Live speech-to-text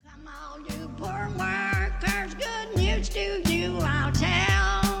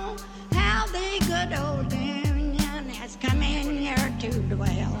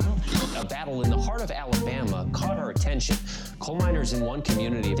part of Alabama caught our attention. Coal miners in one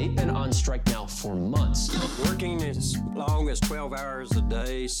community, they've been on strike now for months. Working as long as 12 hours a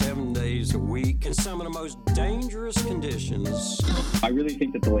day, 7 days a week, in some of the most dangerous conditions. I really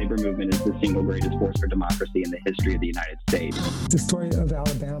think that the labor movement is the single greatest force for democracy in the history of the United States. The story of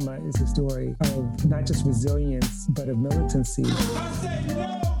Alabama is a story of not just resilience, but of militancy. I say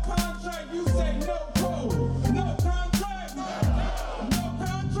no contract, you say no code. No contract, no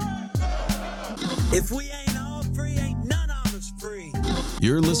contract. If we ain't all free, ain't none of us free.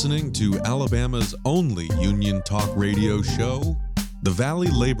 You're listening to Alabama's only union talk radio show, The Valley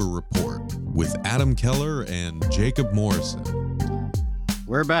Labor Report, with Adam Keller and Jacob Morrison.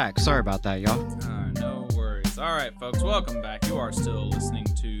 We're back. Sorry about that, y'all. No worries. All right, folks, welcome back. You are still listening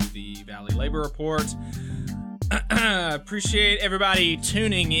to the Valley Labor Report. Appreciate everybody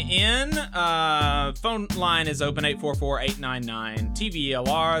tuning in. Phone line is open, 844-899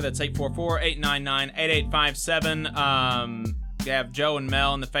 TVLR. That's 844-899-8857. We have Joe and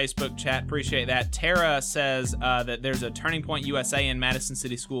Mel in the Facebook chat. Appreciate that. Tara says that there's a Turning Point USA in Madison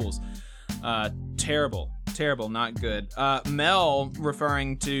City Schools. Terrible, not good. Mel,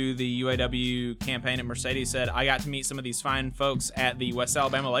 referring to the UAW campaign at Mercedes, said, I got to meet some of these fine folks at the West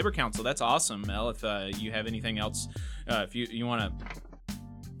Alabama Labor Council. That's awesome, Mel. If you have anything else, if you want to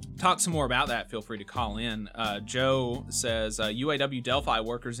talk some more about that, feel free to call in. Joe says, UAW Delphi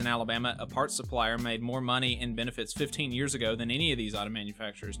workers in Alabama, a parts supplier, made more money in benefits 15 years ago than any of these auto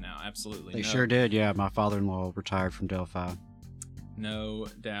manufacturers now. Absolutely. They sure did, yeah. My father-in-law retired from Delphi. No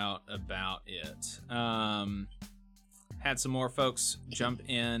doubt about it. Had some more folks jump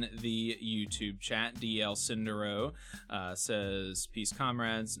in the YouTube chat. DL Cindero says, peace,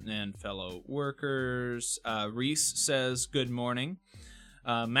 comrades and fellow workers. Reese says, good morning.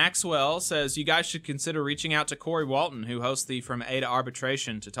 Maxwell says, you guys should consider reaching out to Corey Walton, who hosts the From A to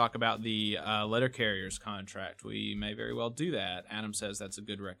Arbitration, to talk about the letter carriers contract. We may very well do that. Adam says that's a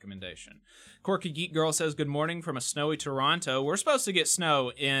good recommendation. Corky Geek Girl says, good morning from a snowy Toronto. We're supposed to get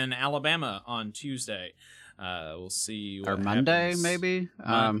snow in Alabama on Tuesday. We'll see what Monday, happens. Maybe?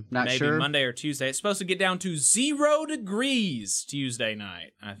 Not maybe sure. Monday or Tuesday. It's supposed to get down to 0 degrees Tuesday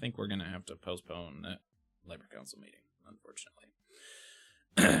night. I think we're going to have to postpone that Labor Council meeting, unfortunately.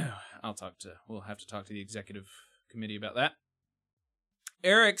 We'll have to talk to the executive committee about that.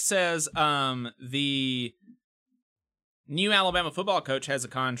 Eric says, the new Alabama football coach has a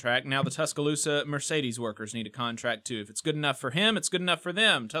contract. Now the Tuscaloosa Mercedes workers need a contract too. If it's good enough for him, it's good enough for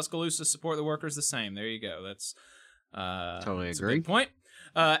them. Tuscaloosa support the workers the same. There you go. That's totally that's agree. A good point.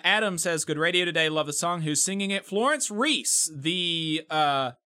 Adam says, good radio today. Love the song. Who's singing it? Florence Reese, the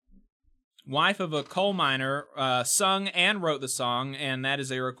wife of a coal miner, sung and wrote the song, and that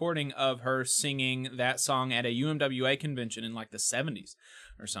is a recording of her singing that song at a UMWA convention in like the 70s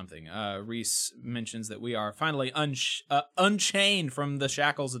or something. Reese mentions that we are finally unchained from the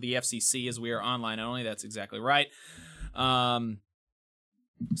shackles of the FCC as we are online only. That's exactly right. So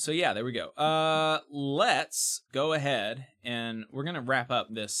yeah, there we go. Let's go ahead, and we're going to wrap up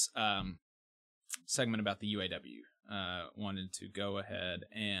this segment about the UAW. Wanted to go ahead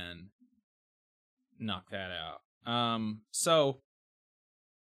and knock that out. So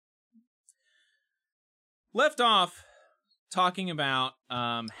left off talking about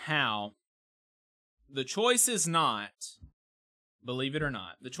how the choice is not, believe it or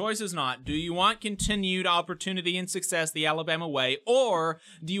not, the choice is not, do you want continued opportunity and success the Alabama way, or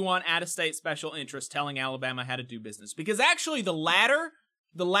do you want out-of-state special interests telling Alabama how to do business? Because actually the latter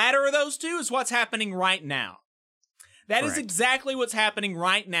of those two is what's happening right now. That is exactly what's happening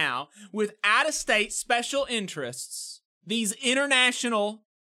right now with out-of-state special interests. These international,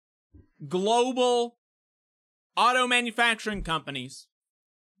 global auto manufacturing companies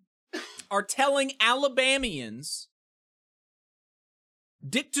are telling Alabamians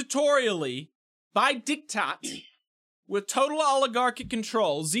dictatorially, by diktat, with total oligarchic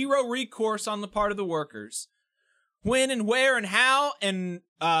control, zero recourse on the part of the workers, when and where and how and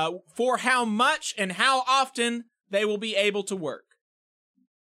for how much and how often they will be able to work.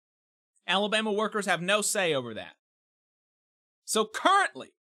 Alabama workers have no say over that. So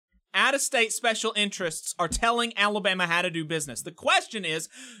currently, out-of-state special interests are telling Alabama how to do business. The question is,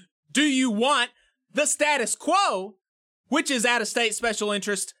 do you want the status quo, which is out-of-state special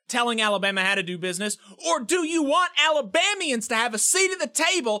interests telling Alabama how to do business, or do you want Alabamians to have a seat at the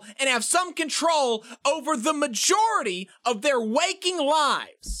table and have some control over the majority of their waking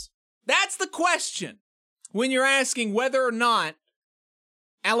lives? That's the question when you're asking whether or not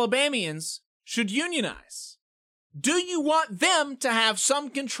Alabamians should unionize. Do you want them to have some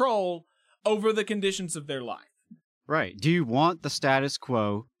control over the conditions of their life? Right. Do you want the status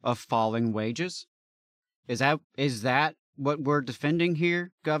quo of falling wages? Is that what we're defending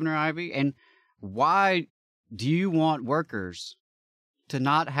here, Governor Ivey? And why do you want workers to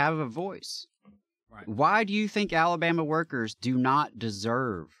not have a voice? Right. Why do you think Alabama workers do not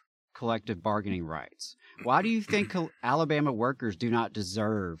deserve collective bargaining rights? Why do you think Alabama workers do not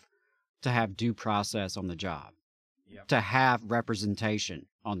deserve to have due process on the job, to have representation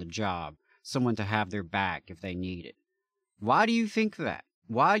on the job, someone to have their back if they need it? Why do you think that?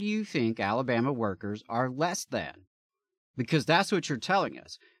 Why do you think Alabama workers are less than? Because that's what you're telling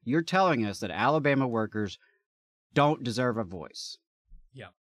us. You're telling us that Alabama workers don't deserve a voice. Yeah.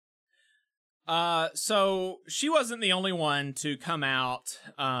 So she wasn't the only one to come out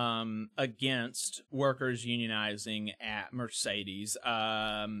against workers unionizing at Mercedes.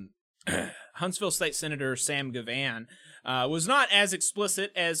 Huntsville State Senator Sam Gavan was not as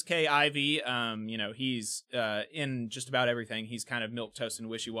explicit as Kay Ivey. He's in just about everything. He's kind of milquetoast and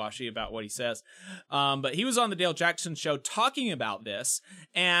wishy-washy about what he says. But he was on the Dale Jackson Show talking about this.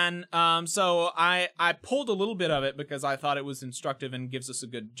 And so I pulled a little bit of it because I thought it was instructive and gives us a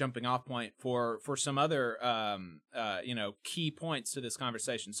good jumping off point for some other, key points to this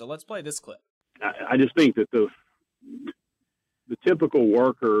conversation. So let's play this clip. I just think that the typical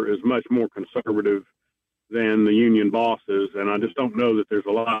worker is much more conservative than the union bosses, and I just don't know that there's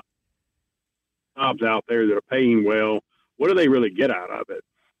a lot of jobs out there that are paying well. What do they really get out of it?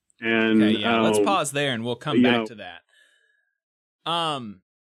 And let's pause there, and we'll come back to that.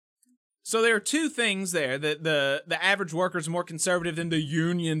 So there are two things there: that the average worker is more conservative than the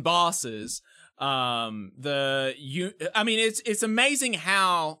union bosses. It's amazing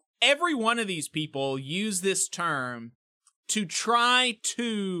how every one of these people use this term to try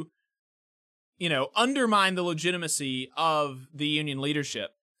to, undermine the legitimacy of the union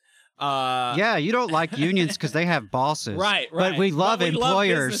leadership. You don't like unions because they have bosses. Right. But we love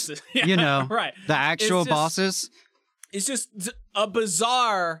employers, right. The actual bosses. It's just a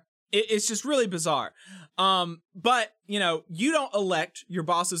bizarre, it's just really bizarre. But, you don't elect your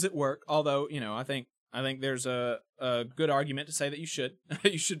bosses at work, although, I think there's a good argument to say that you should.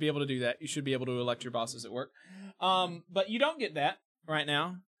 You should be able to do that. You should be able to elect your bosses at work. But you don't get that right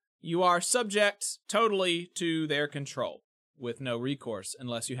now. You are subject totally to their control with no recourse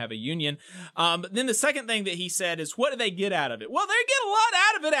unless you have a union. But then the second thing that he said is, what do they get out of it? Well, they get a lot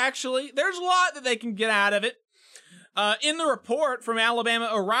out of it, actually. There's a lot that they can get out of it. In the report from Alabama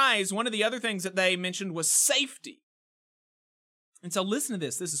Arise, one of the other things that they mentioned was safety. And so listen to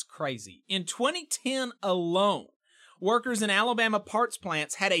this. This is crazy. In 2010 alone, workers in Alabama parts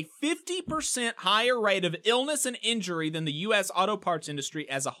plants had a 50% higher rate of illness and injury than the U.S. auto parts industry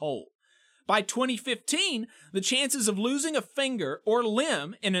as a whole. By 2015, the chances of losing a finger or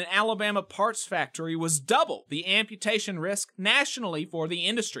limb in an Alabama parts factory was double the amputation risk nationally for the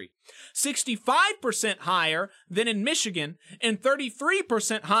industry, 65% higher than in Michigan and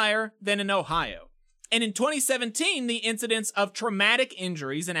 33% higher than in Ohio. And in 2017, the incidence of traumatic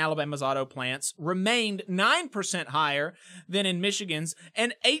injuries in Alabama's auto plants remained 9% higher than in Michigan's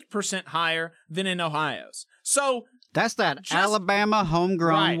and 8% higher than in Ohio's. So that's that Alabama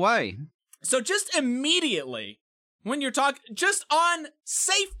homegrown way. So just immediately, when you're talking just on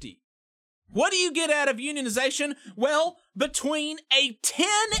safety, what do you get out of unionization? Well, between a 10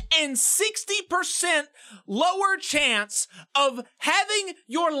 and 60% lower chance of having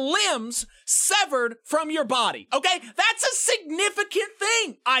your limbs severed from your body. Okay? That's a significant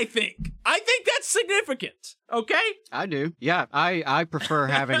thing, I think. I think that's significant. Okay? I do. Yeah, I prefer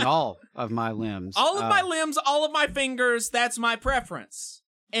having all of my limbs. All of my limbs, all of my fingers, that's my preference.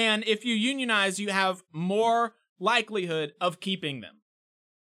 And if you unionize, you have more likelihood of keeping them.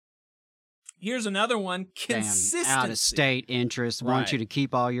 Here's another one. Consistency. Damn, out-of-state interests want you to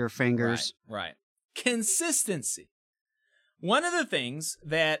keep all your fingers. Right. Consistency. One of the things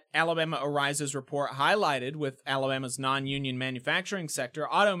that Alabama Arise's report highlighted with Alabama's non-union manufacturing sector,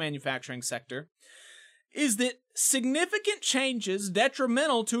 auto manufacturing sector, is that significant changes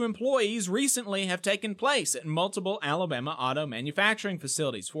detrimental to employees recently have taken place at multiple Alabama auto manufacturing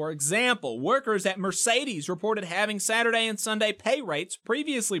facilities. For example, workers at Mercedes reported having Saturday and Sunday pay rates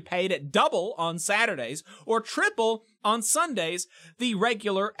previously paid at double on Saturdays or triple on Sundays the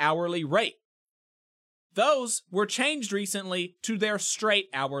regular hourly rate. Those were changed recently to their straight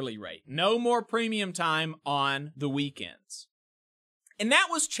hourly rate. No more premium time on the weekends. And that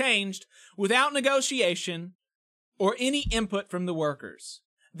was changed without negotiation or any input from the workers.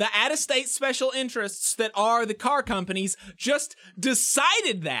 The out-of-state special interests that are the car companies just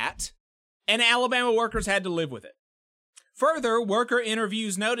decided that, and Alabama workers had to live with it. Further, worker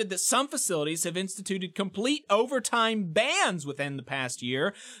interviews noted that some facilities have instituted complete overtime bans within the past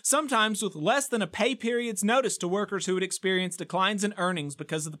year, sometimes with less than a pay period's notice to workers who had experienced declines in earnings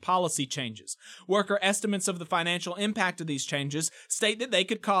because of the policy changes. Worker estimates of the financial impact of these changes state that they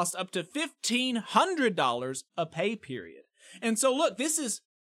could cost up to $1,500 a pay period. And so, look,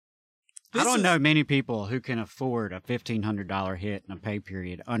 I don't know many people who can afford a $1,500 hit in a pay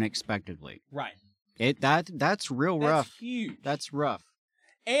period unexpectedly. Right. That's real rough. That's huge. That's rough.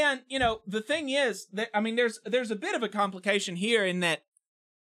 And, the thing is that, there's a bit of a complication here in that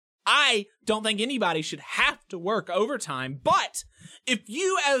I don't think anybody should have to work overtime. But if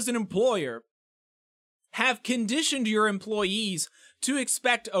you as an employer have conditioned your employees to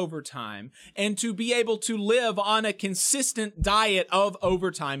expect overtime and to be able to live on a consistent diet of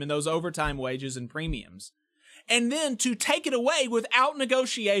overtime and those overtime wages and premiums, and then to take it away without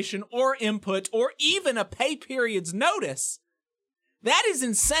negotiation or input or even a pay period's notice, that is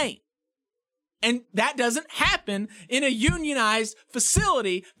insane. And that doesn't happen in a unionized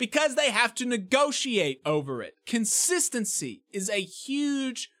facility because they have to negotiate over it. Consistency is a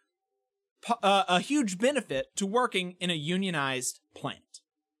huge benefit to working in a unionized plant.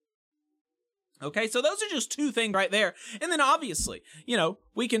 Okay, so those are just two things right there. And then obviously,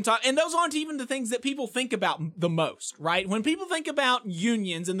 we can talk, and those aren't even the things that people think about the most, right? When people think about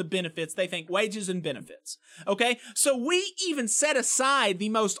unions and the benefits, they think wages and benefits. Okay, so we even set aside the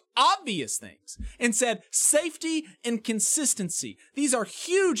most obvious things and said safety and consistency. These are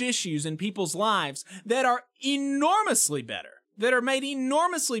huge issues in people's lives that are enormously better, that are made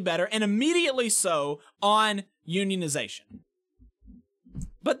enormously better and immediately so on unionization.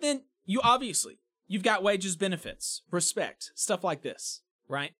 But then you've got wages, benefits, respect, stuff like this,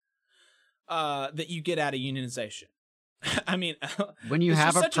 right? That you get out of unionization. When you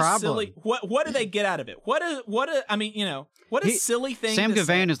have a problem, what do they get out of it? What a silly thing. Sam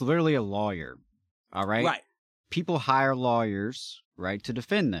Gavan is literally a lawyer, all right? Right. People hire lawyers, right, to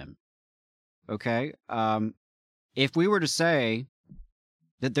defend them. Okay. If we were to say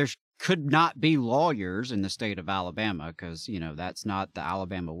that there could not be lawyers in the state of Alabama because, that's not the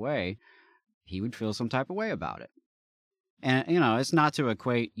Alabama way, he would feel some type of way about it. And, it's not to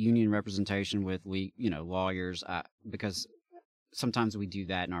equate union representation with, lawyers, because sometimes we do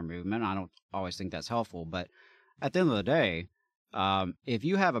that in our movement. I don't always think that's helpful. But at the end of the day, if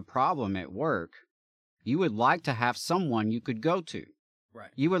you have a problem at work, you would like to have someone you could go to.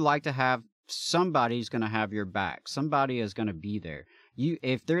 Right. You would like to have somebody who's going to have your back. Somebody is going to be there.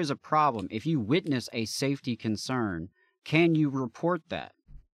 If there is a problem, if you witness a safety concern, can you report that?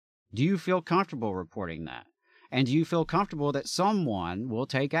 Do you feel comfortable reporting that? And do you feel comfortable that someone will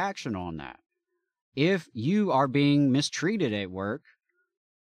take action on that? If you are being mistreated at work,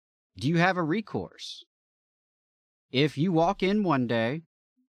 do you have a recourse? If you walk in one day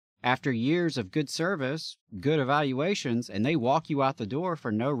after years of good service, good evaluations, and they walk you out the door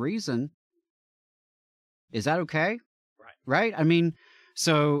for no reason, is that okay? Right?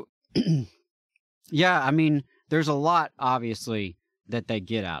 So, yeah, there's a lot, obviously, that they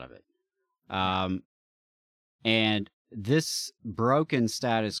get out of it. And this broken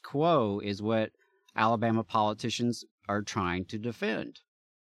status quo is what Alabama politicians are trying to defend.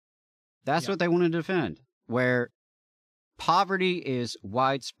 That's what they want to defend, where poverty is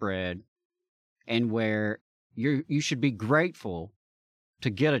widespread and where you should be grateful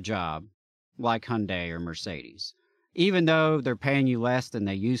to get a job like Hyundai or Mercedes. Even though they're paying you less than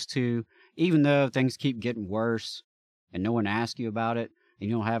they used to, even though things keep getting worse and no one asks you about it and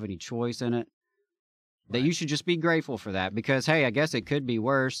you don't have any choice in it, that you should just be grateful for that because, hey, I guess it could be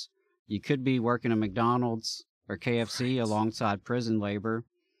worse. You could be working at McDonald's or KFC alongside prison labor.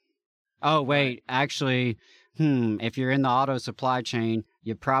 Oh, wait, actually, if you're in the auto supply chain,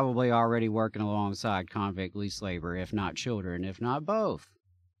 you're probably already working alongside convict lease labor, if not children, if not both,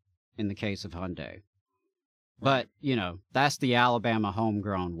 in the case of Hyundai. But, that's the Alabama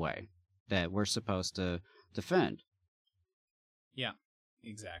homegrown way that we're supposed to defend. Yeah,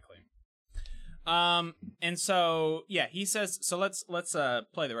 exactly. And so, he says, so let's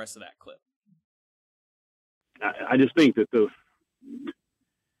play the rest of that clip. I just think that the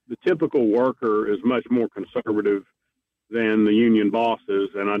typical worker is much more conservative than the union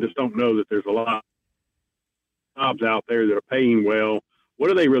bosses, and I just don't know that there's a lot of jobs out there that are paying well. What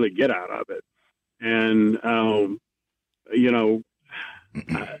do they really get out of it? And,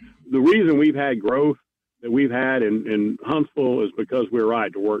 the reason we've had growth that we've had in Huntsville is because we're a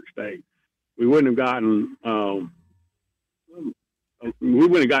right to work state. We wouldn't have gotten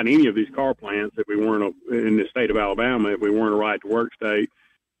any of these car plants if we weren't in the state of Alabama, if we weren't a right to work state.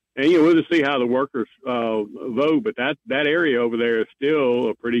 And, we'll just see how the workers vote. But that area over there is still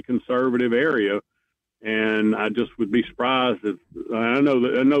a pretty conservative area. And I just would be surprised if I know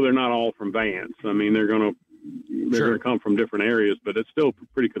they're not all from Vance. I mean, they're going to come from different areas, but it's still a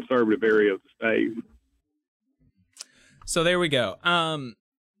pretty conservative area of the state. So there we go.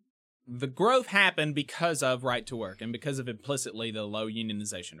 The growth happened because of right to work and because of implicitly the low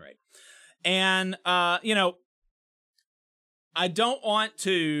unionization rate. And I don't want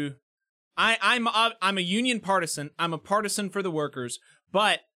to. I'm a union partisan. I'm a partisan for the workers,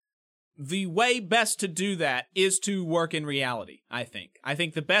 but the way best to do that is to work in reality, I think. I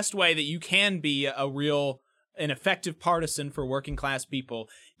think the best way that you can be an effective partisan for working class people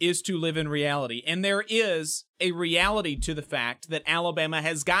is to live in reality. And there is a reality to the fact that Alabama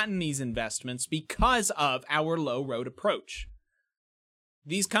has gotten these investments because of our low road approach.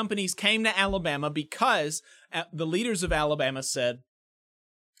 These companies came to Alabama because the leaders of Alabama said,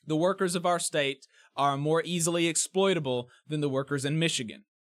 the workers of our state are more easily exploitable than the workers in Michigan.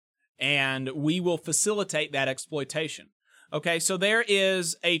 And we will facilitate that exploitation. Okay, so there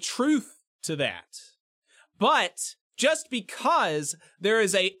is a truth to that. But just because there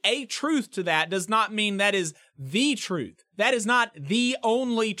is a truth to that does not mean that is the truth. That is not the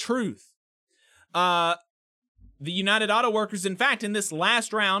only truth. The United Auto Workers, in fact, in this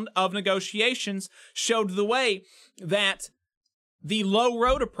last round of negotiations, showed the way that the low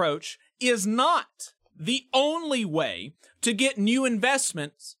road approach is not the only way to get new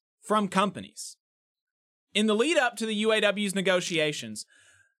investments from companies. In the lead up to the UAW's negotiations,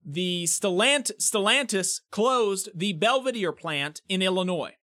 the Stellantis closed the Belvidere plant in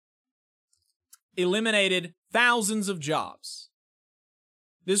Illinois, eliminated thousands of jobs.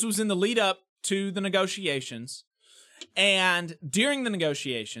 This was in the lead up to the negotiations, and during the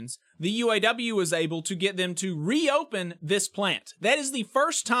negotiations, the UAW was able to get them to reopen this plant. That is the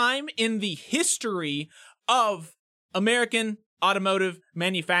first time in the history of American automotive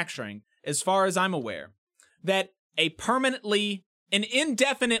manufacturing, as far as I'm aware, that an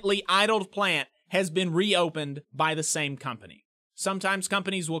indefinitely idled plant has been reopened by the same company. Sometimes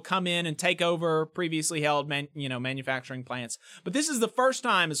companies will come in and take over previously held manufacturing plants, but this is the first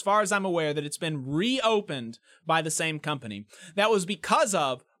time, as far as I'm aware, that it's been reopened by the same company. That was because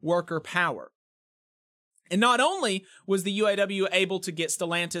of worker power. And not only was the UAW able to get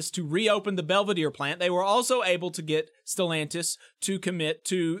Stellantis to reopen the Belvidere plant, they were also able to get Stellantis to commit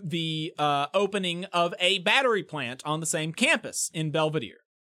to the opening of a battery plant on the same campus in Belvidere.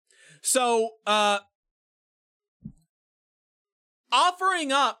 So,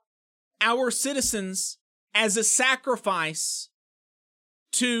 offering up our citizens as a sacrifice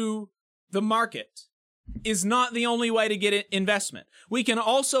to the market is not the only way to get investment. We can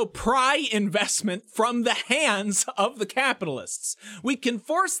also pry investment from the hands of the capitalists. We can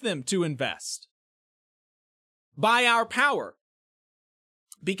force them to invest by our power.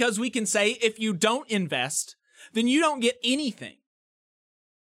 Because we can say, if you don't invest, then you don't get anything.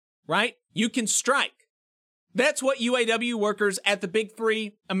 Right? You can strike. That's what UAW workers at the big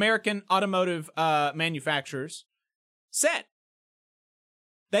three American automotive manufacturers said.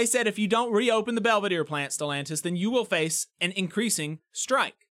 They said, if you don't reopen the Belvidere plant, Stellantis, then you will face an increasing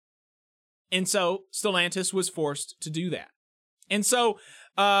strike. And so Stellantis was forced to do that. And so,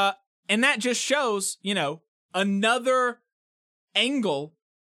 and that just shows, another angle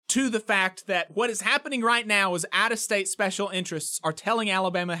to the fact that what is happening right now is out-of-state special interests are telling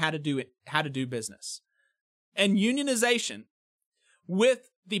Alabama how to do business. And unionization with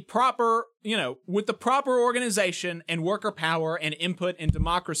the proper organization and worker power and input and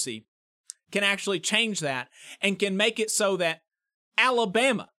democracy can actually change that and can make it so that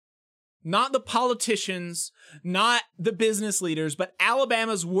Alabama, not the politicians, not the business leaders, but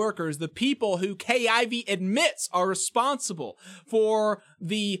Alabama's workers, the people who Kay Ivey admits are responsible for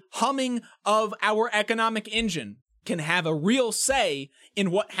the humming of our economic engine, can have a real say in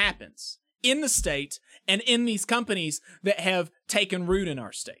what happens in the state and in these companies that have taken root in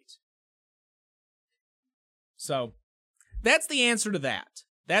our state. So that's the answer to that.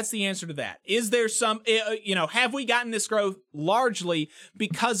 That's the answer to that. Is there some, have we gotten this growth largely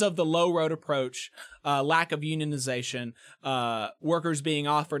because of the low road approach, lack of unionization, workers being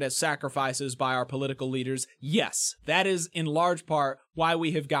offered as sacrifices by our political leaders? Yes, that is in large part why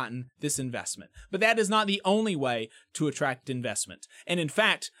we have gotten this investment. But that is not the only way to attract investment. And in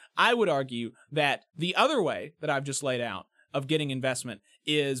fact, I would argue that the other way that I've just laid out of getting investment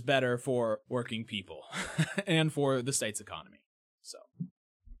is better for working people and for the state's economy. So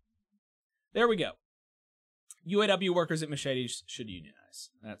there we go. UAW workers at Mercedes should unionize.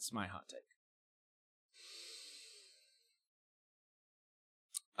 That's my hot take.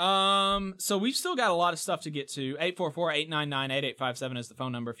 So we've still got a lot of stuff to get to. 844-899-8857 is the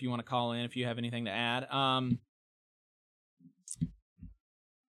phone number if you want to call in if you have anything to add.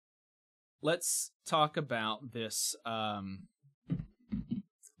 Let's talk about this.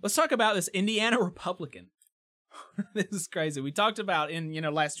 Let's talk about this Indiana Republican. This is crazy. We talked about in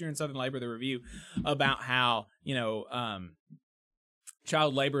last year in Southern Labor, the review, about how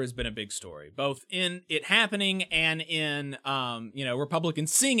child labor has been a big story, both in it happening and in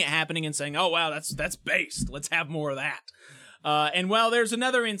Republicans seeing it happening and saying, "Oh wow, that's based. Let's have more of that." And there's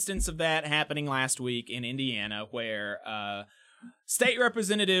another instance of that happening last week in Indiana, where State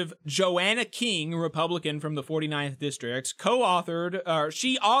Representative Joanna King, Republican from the 49th District, she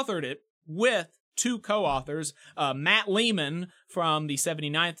authored it with two co-authors, Matt Lehman from the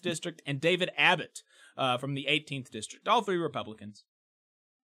 79th District and David Abbott from the 18th District, all three Republicans.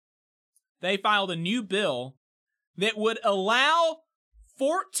 They filed a new bill that would allow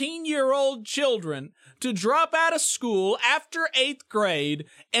 14-year-old children to drop out of school after 8th grade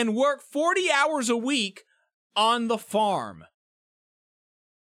and work 40 hours a week on the farm.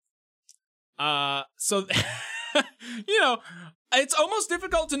 So, it's almost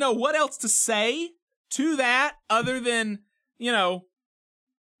difficult to know what else to say to that other than,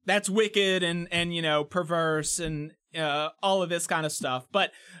 that's wicked and perverse and all of this kind of stuff.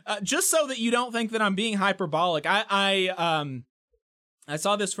 But just so that you don't think that I'm being hyperbolic, I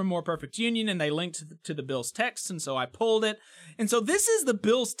saw this from More Perfect Union, and they linked to the bill's text, and so I pulled it. And so this is the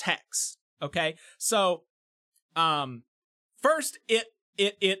bill's text, okay? So, first,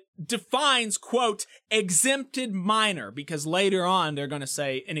 it defines, quote, exempted minor, because later on they're going to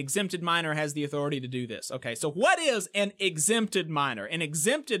say an exempted minor has the authority to do this. Okay, so what is an exempted minor? An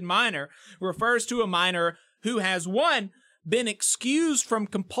exempted minor refers to a minor who has, one, been excused from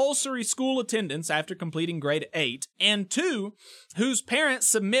compulsory school attendance after completing grade 8, and two, whose parent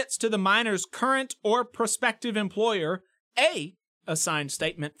submits to the minor's current or prospective employer a signed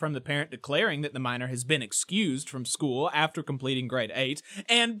statement from the parent declaring that the minor has been excused from school after completing grade 8,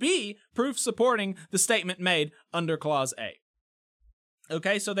 and B, proof supporting the statement made under Clause A.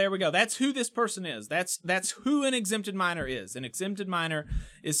 Okay, so there we go. That's who this person is. That's who an exempted minor is. An exempted minor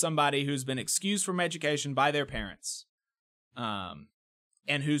is somebody who's been excused from education by their parents, and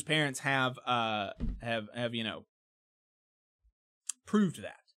whose parents have proved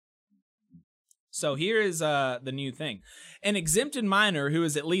that. So here is the new thing. An exempted minor who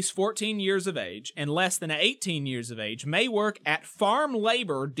is at least 14 years of age and less than 18 years of age may work at farm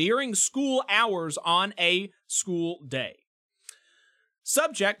labor during school hours on a school day.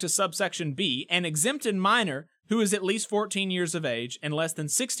 Subject to subsection B, an exempted minor who is at least 14 years of age and less than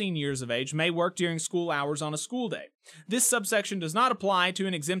 16 years of age may work during school hours on a school day. This subsection does not apply to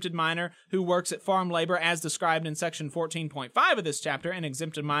an exempted minor who works at farm labor as described in section 14.5 of this chapter. An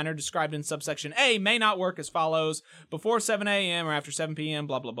exempted minor described in subsection A may not work as follows: before 7 a.m. or after 7 p.m.,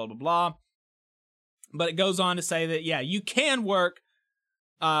 blah, blah, blah, blah, blah. But it goes on to say that, you can work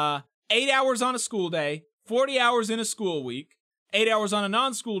 8 hours on a school day, 40 hours in a school week, 8 hours on a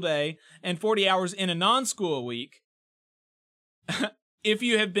non-school day, and 40 hours in a non-school week if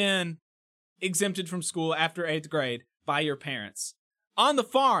you have been exempted from school after 8th grade by your parents. On the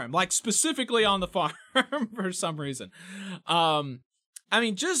farm, like specifically on the farm for some reason.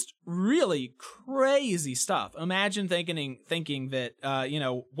 Just really crazy stuff. Imagine thinking that,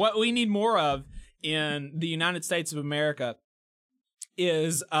 what we need more of in the United States of America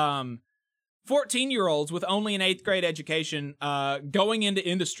is 14-year-olds with only an 8th grade education going into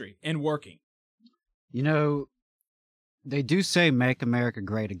industry and working. They do say "Make America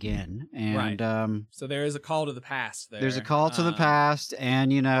Great Again," and right. So there is a call to the past there. There's a call to the past,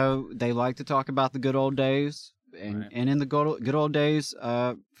 and they like to talk about the good old days. And right. And in the good old days,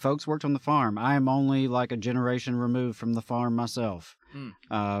 folks worked on the farm. I am only like a generation removed from the farm myself.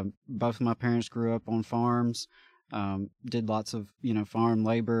 Both of my parents grew up on farms. Did lots of, farm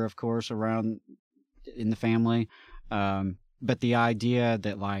labor, of course, around in the family. But the idea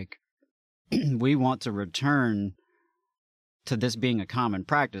that, we want to return to this being a common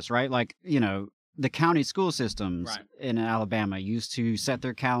practice, right? The county school systems right. in Alabama used to set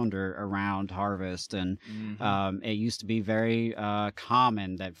their calendar around harvest. And it used to be very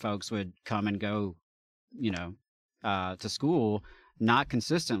common that folks would come and go, to school, not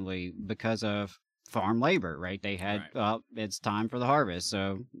consistently because of farm labor, right? They had, right. It's time for the harvest,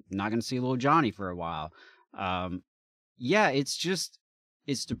 so not going to see little Johnny for a while.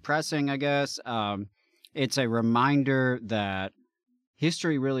 It's depressing, I guess. It's a reminder that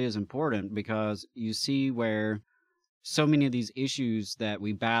history really is important, because you see where so many of these issues that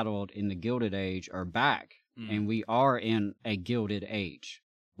we battled in the Gilded Age are back, and we are in a Gilded Age.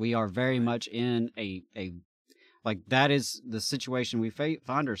 We are very much in a like that is the situation we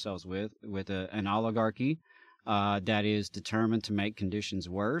find ourselves with an oligarchy that is determined to make conditions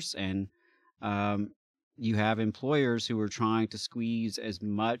worse, and you have employers who are trying to squeeze as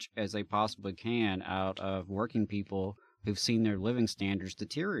much as they possibly can out of working people who've seen their living standards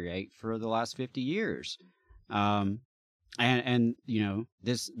deteriorate for the last 50 years. And you know,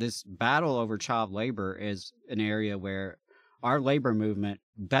 this battle over child labor is an area where our labor movement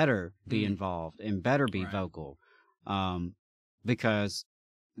better be involved and better be vocal, because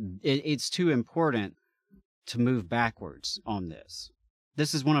it's too important to move backwards on this.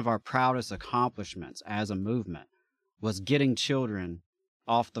 This is one of our proudest accomplishments as a movement, was getting children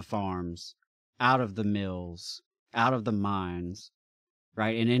off the farms, out of the mills, out of the mines,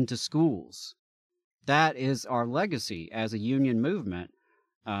 right, and into schools. That is our legacy as a union movement.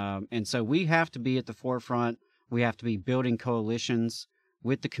 And so we have to be at the forefront. We have to be building coalitions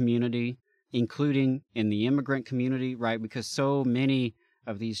with the community, including in the immigrant community, right? Because so many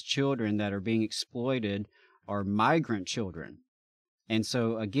of these children that are being exploited are migrant children. And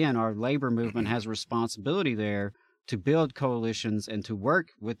so, again, our labor movement has a responsibility there to build coalitions and to work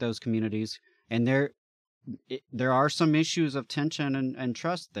with those communities. And there are some issues of tension and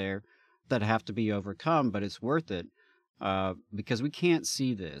trust there that have to be overcome, but it's worth it because we can't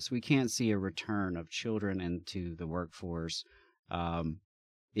see this. We can't see a return of children into the workforce.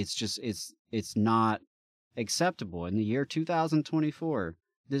 It's just, it's not acceptable. In the year 2024,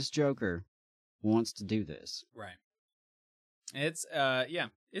 this joker wants to do this. Right. It's,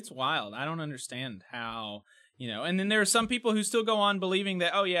 it's wild. I don't understand how, you know, and then there are some people who still go on believing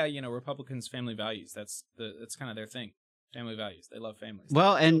that, oh yeah, you know, Republicans' family values, that's kind of their thing. Family values. They love families.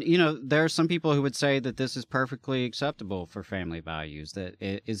 Well, and, you know, there are some people who would say that this is perfectly acceptable for family values, that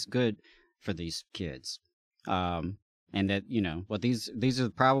it is good for these kids. And that, you know, well, these are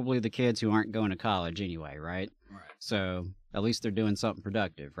probably the kids who aren't going to college anyway, right? Right. So at least they're doing something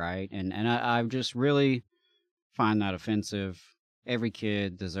productive, right? And I just really find that offensive. Every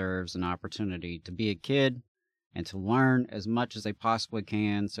kid deserves an opportunity to be a kid and to learn as much as they possibly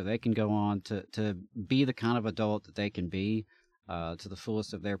can so they can go on to be the kind of adult that they can be to the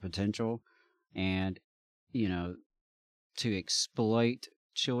fullest of their potential. And, you know, to exploit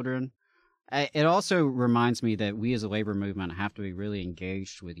children. It also reminds me that we as a labor movement have to be really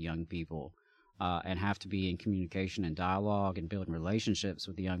engaged with young people and have to be in communication and dialogue and building relationships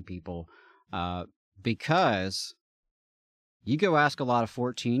with the young people because you go ask a lot of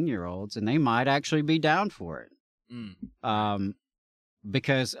 14-year-olds and they might actually be down for it.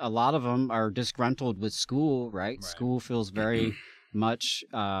 Because a lot of them are disgruntled with school, right? School feels very much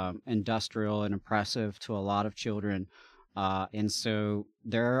industrial and oppressive to a lot of children. And so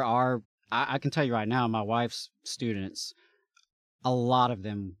there are, I can tell you right now, my wife's students, a lot of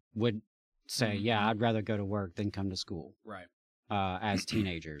them would say, yeah, I'd rather go to work than come to school. Right. As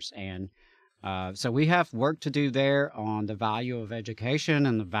teenagers. And so we have work to do there on the value of education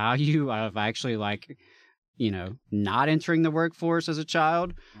and the value of actually, like, you know, not entering the workforce as a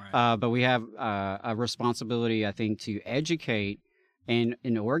child. Right. But we have a responsibility, I think, to educate and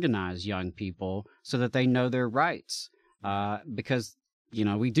organize young people so that they know their rights. Because, you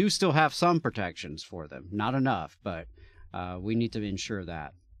know, we do still have some protections for them. Not enough, but we need to ensure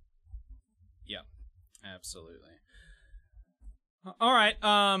that. Yeah, absolutely. All right.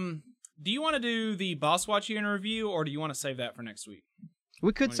 Do you want to do the Boss Watch interview, or do you want to save that for next week?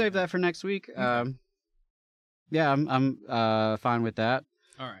 We could save that for next week. Okay. Yeah, I'm fine with that.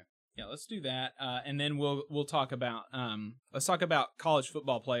 All right. Yeah, let's do that, and then we'll talk about let's talk about college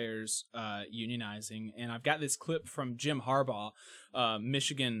football players unionizing. And I've got this clip from Jim Harbaugh,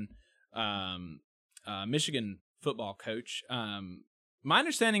 Michigan football coach. My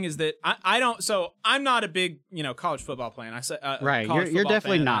understanding is that I don't. So I'm not a big college football fan. I say right. You're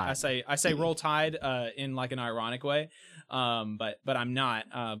definitely fan. not. I say Roll Tide in like an ironic way. But I'm not.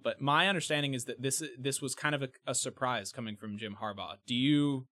 But my understanding is that this was kind of a surprise coming from Jim Harbaugh. Do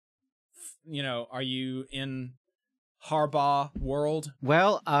you, are you in Harbaugh world?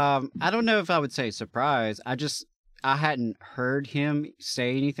 Well, I don't know if I would say surprise. I hadn't heard him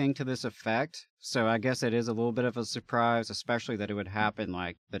say anything to this effect. So I guess it is a little bit of a surprise, especially that it would happen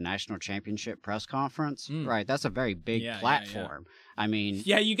like the national championship press conference. Right. That's a very big platform. Yeah. I mean,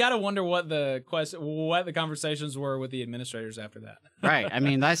 yeah, you got to wonder what the conversations were with the administrators after that. Right. I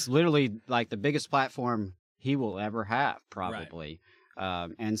mean, that's literally like the biggest platform he will ever have, probably. Right.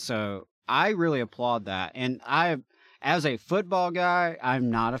 And so I really applaud that. And as a football guy,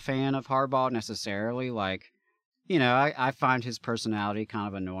 I'm not a fan of Harbaugh necessarily. Like, I find his personality kind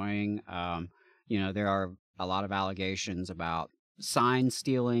of annoying. There are a lot of allegations about sign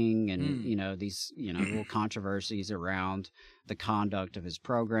stealing and these little controversies around the conduct of his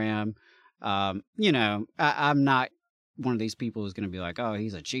program. I'm not one of these people who's going to be like, oh,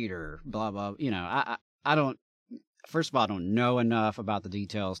 he's a cheater, blah blah. I don't. First of all, I don't know enough about the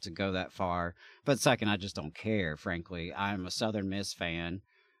details to go that far. But second, I just don't care. Frankly, I'm a Southern Miss fan,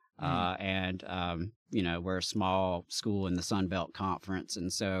 and we're a small school in the Sun Belt Conference,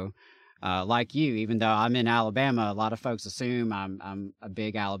 and so. Like you, even though I'm in Alabama, a lot of folks assume I'm a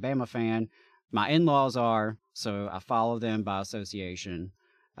big Alabama fan. My in-laws are, so I follow them by association.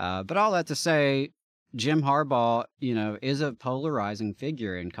 But all that to say, Jim Harbaugh, is a polarizing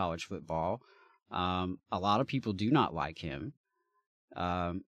figure in college football. A lot of people do not like him.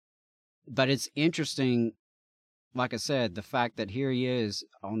 But it's interesting, like I said, the fact that here he is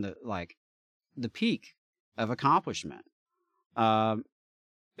on the peak of accomplishment.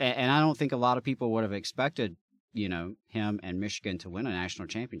 And I don't think a lot of people would have expected, him and Michigan to win a national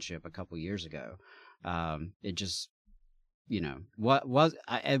championship a couple years ago. It just, what was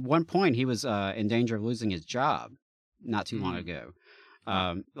at one point he was in danger of losing his job not too long ago.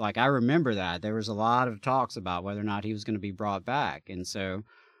 I remember that there was a lot of talks about whether or not he was going to be brought back. And so,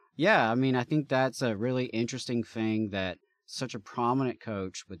 yeah, I mean, I think that's a really interesting thing that such a prominent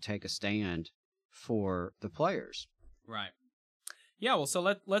coach would take a stand for the players. Right. Yeah, well, so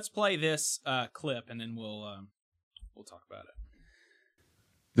let's play this clip, and then we'll talk about it.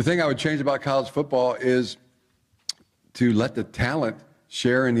 The thing I would change about college football is to let the talent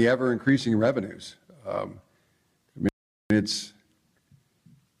share in the ever-increasing revenues.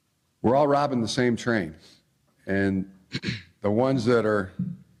 We're all robbing the same train, and the ones that are,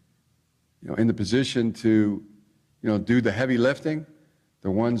 in the position to, do the heavy lifting,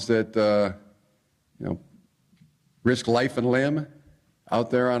 the ones that, risk life and limb out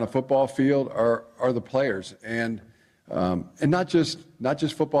there on a football field are the players, and not just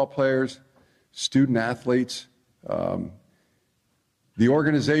football players, student athletes. The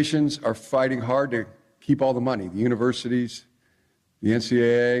organizations are fighting hard to keep all the money. The universities, the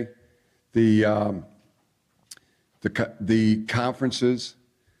NCAA, the conferences,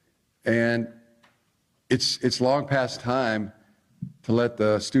 and it's long past time to let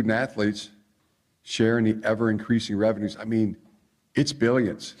the student athletes share in the ever increasing revenues. I mean, it's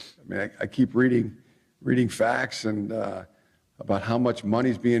billions. I mean, I keep reading facts and about how much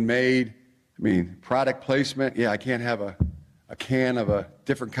money's being made. I mean, product placement. Yeah, I can't have a can of a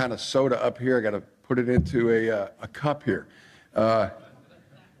different kind of soda up here. I got to put it into a cup here. I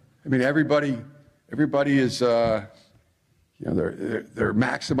mean, everybody is, they're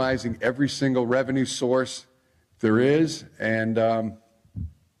maximizing every single revenue source there is, and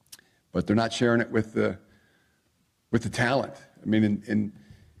but they're not sharing it with the talent. I mean, and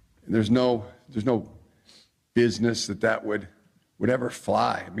there's no business that would ever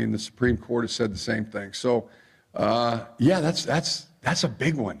fly. I mean, the Supreme Court has said the same thing. So, yeah, that's a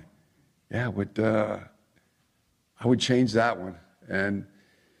big one. Yeah, I would change that one. And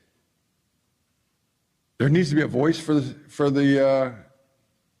there needs to be a voice for the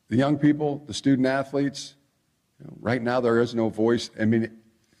young people, the student athletes. Right now, there is no voice. I mean,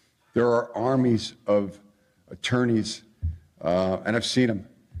 there are armies of attorneys, and I've seen them,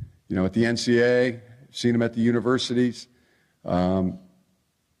 at the NCAA, I've seen them at the universities, the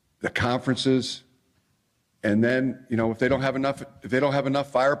conferences, and then, if they don't have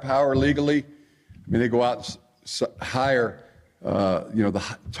enough firepower legally, I mean, they go out and hire,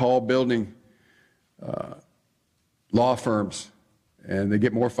 the tall building law firms, and they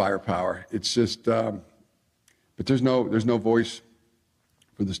get more firepower. It's just, but there's no voice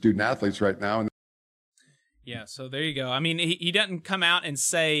for the student athletes right now. Yeah, so there you go. I mean, he doesn't come out and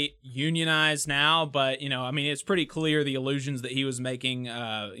say unionize now, but, I mean, it's pretty clear the illusions that he was making,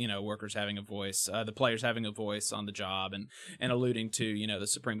 workers having a voice, the players having a voice on the job, and alluding to, the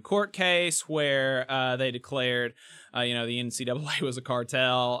Supreme Court case where they declared, the NCAA was a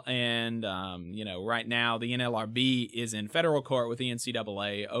cartel, and, right now the NLRB is in federal court with the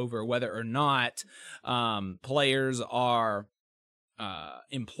NCAA over whether or not players are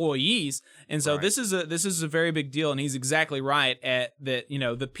employees, and so right. This is a very big deal, and he's exactly right at that.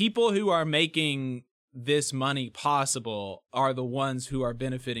 The people who are making this money possible are the ones who are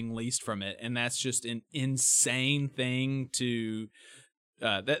benefiting least from it, and that's just an insane thing to.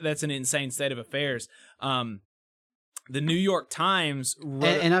 That's an insane state of affairs. The New York Times,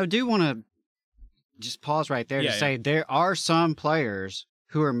 and I do want to just pause right there to say there are some players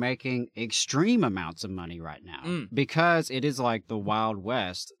who are making extreme amounts of money right now because it is like the Wild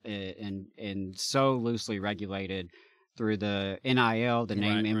West and so loosely regulated through the NIL, the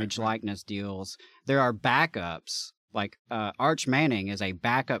name, image, likeness deals. There are backups Like Arch Manning is a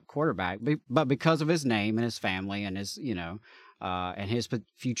backup quarterback, but because of his name and his family and his, and his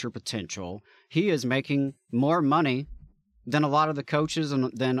future potential, he is making more money than a lot of the coaches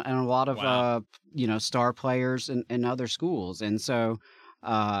and a lot of star players in other schools. And so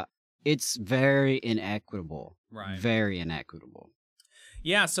it's very inequitable. Right. Very inequitable.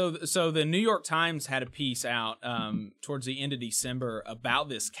 Yeah, so the New York Times had a piece out towards the end of December about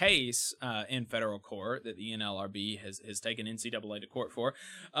this case in federal court that the NLRB has taken NCAA to court for.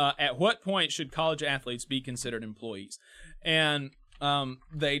 At what point should college athletes be considered employees? And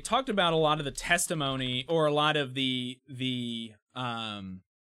they talked about a lot of the testimony or a lot of the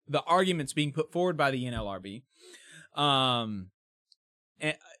arguments being put forward by the NLRB. And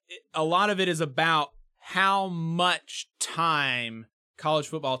a lot of it is about how much time college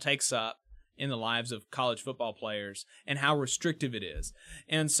football takes up in the lives of college football players and how restrictive it is.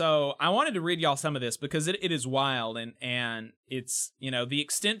 And so I wanted to read y'all some of this because it is wild and it's, the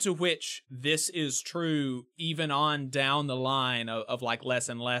extent to which this is true even on down the line of like less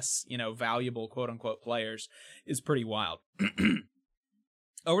and less, valuable quote unquote players is pretty wild.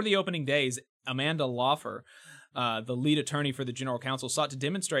 Over the opening days, Amanda Laufer, the lead attorney for the general counsel, sought to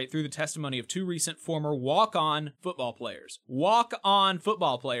demonstrate through the testimony of two recent former walk-on football players. Walk-on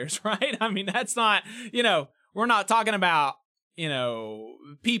football players, right? I mean, that's not, we're not talking about,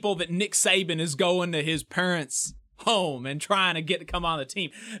 people that Nick Saban is going to his parents' home and trying to get to come on the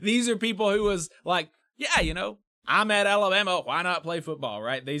team. These are people who was like, yeah, I'm at Alabama, why not play football,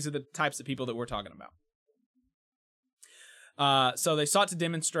 right? These are the types of people that we're talking about. So they sought to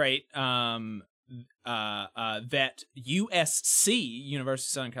demonstrate that USC, University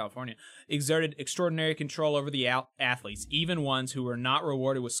of Southern California, exerted extraordinary control over the athletes, even ones who were not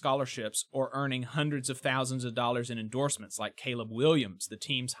rewarded with scholarships or earning hundreds of thousands of dollars in endorsements, like Caleb Williams, the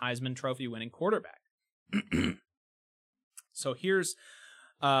team's Heisman Trophy winning quarterback. So here's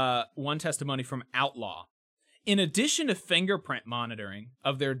one testimony from Outlaw. In addition to fingerprint monitoring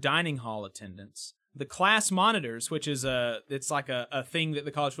of their dining hall attendance, the class monitors, which is it's like a thing that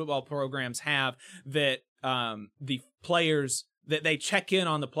the college football programs have that the players, that they check in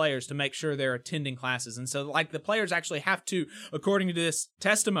on the players to make sure they're attending classes. And so like the players actually have to, according to this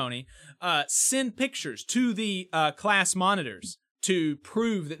testimony, send pictures to the class monitors to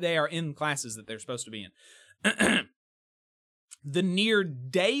prove that they are in classes that they're supposed to be in. The near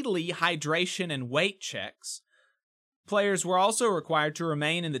daily hydration and weight checks. Players were also required to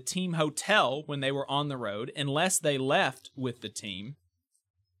remain in the team hotel when they were on the road unless they left with the team,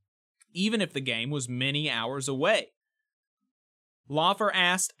 even if the game was many hours away. Laufer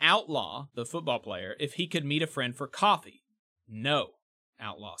asked Outlaw, the football player, if he could meet a friend for coffee. No,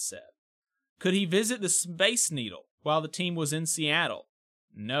 Outlaw said. Could he visit the Space Needle while the team was in Seattle?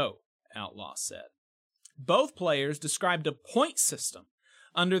 No, Outlaw said. Both players described a point system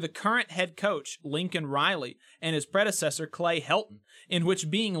under the current head coach, Lincoln Riley, and his predecessor, Clay Helton, in which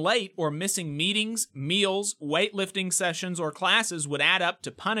being late or missing meetings, meals, weightlifting sessions, or classes would add up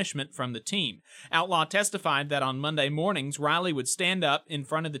to punishment from the team. Outlaw testified that on Monday mornings, Riley would stand up in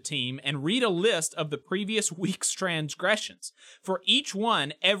front of the team and read a list of the previous week's transgressions. For each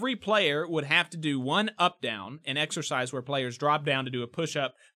one, every player would have to do one up-down, an exercise where players drop down to do a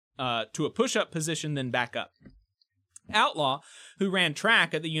push-up, to a push-up position, then back up. Outlaw, who ran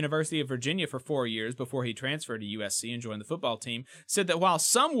track at the University of Virginia for 4 years before he transferred to USC and joined the football team, said that while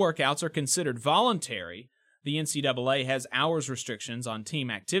some workouts are considered voluntary, the NCAA has hours restrictions on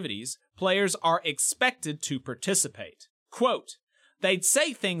team activities, players are expected to participate. Quote, they'd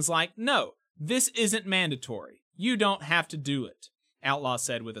say things like, no, this isn't mandatory. You don't have to do it, Outlaw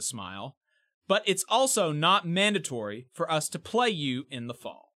said with a smile. But it's also not mandatory for us to play you in the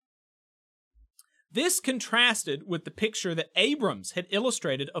fall. This contrasted with the picture that Abrams had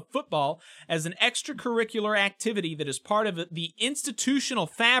illustrated of football as an extracurricular activity that is part of the institutional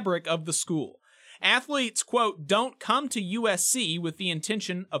fabric of the school. Athletes, quote, don't come to USC with the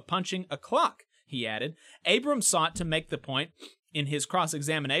intention of punching a clock, he added. Abrams sought to make the point in his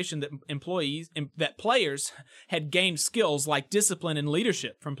cross-examination that players had gained skills like discipline and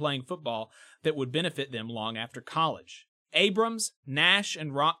leadership from playing football that would benefit them long after college. Abrams, Nash,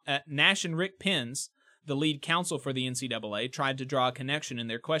 and Rick Penns, the lead counsel for the NCAA, tried to draw a connection in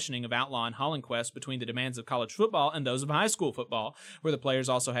their questioning of Outlaw and Hollenquist between the demands of college football and those of high school football, where the players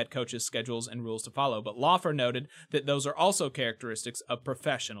also had coaches, schedules, and rules to follow. But Laufer noted that those are also characteristics of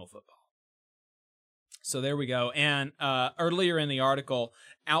professional football. So there we go. And earlier in the article,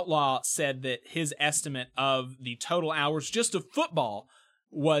 Outlaw said that his estimate of the total hours just of football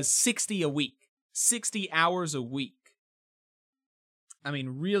was 60 a week. 60 hours a week. I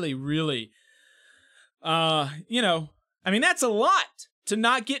mean, really, really That's a lot to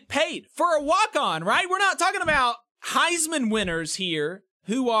not get paid for a walk-on, right? We're not talking about Heisman winners here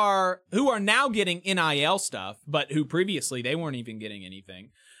who are now getting NIL stuff, but who previously they weren't even getting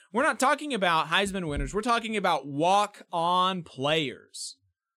anything. We're not talking about Heisman winners. We're talking about walk-on players.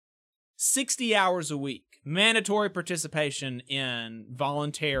 60 hours a week, mandatory participation in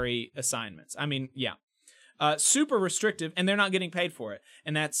voluntary assignments. Super restrictive, and they're not getting paid for it,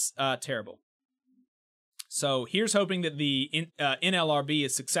 and that's terrible. So here's hoping that the NLRB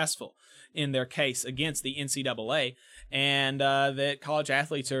is successful in their case against the NCAA, and that college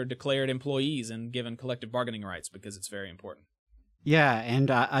athletes are declared employees and given collective bargaining rights, because it's very important. Yeah, and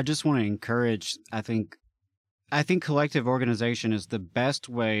I just want to encourage, I think collective organization is the best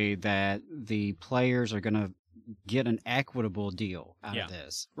way that the players are going to get an equitable deal out of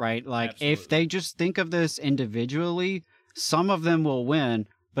this, right? Like, absolutely. If they just think of this individually, some of them will win,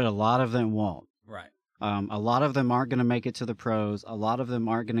 but a lot of them won't. Right. A lot of them aren't going to make it to the pros. A lot of them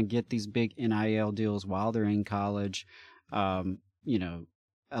aren't going to get these big NIL deals while they're in college. A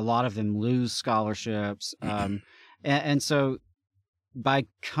lot of them lose scholarships. And so by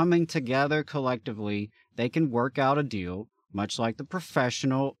coming together collectively, they can work out a deal, much like the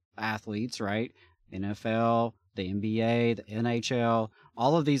professional athletes, right? NFL, the NBA, the NHL,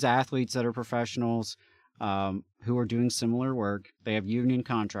 all of these athletes that are professionals who are doing similar work, they have union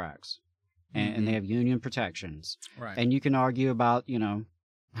contracts. And they have union protections. Right. And you can argue about,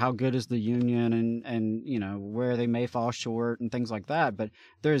 how good is the union and where they may fall short and things like that. But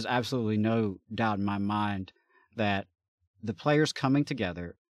there is absolutely no doubt in my mind that the players coming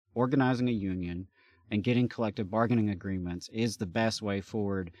together, organizing a union, and getting collective bargaining agreements is the best way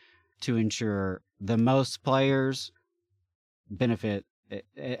forward to ensure the most players benefit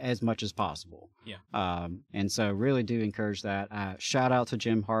as much as possible. Yeah. And so really do encourage that. Shout out to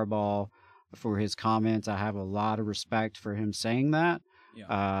Jim Harbaugh for his comments. I have a lot of respect for him saying that,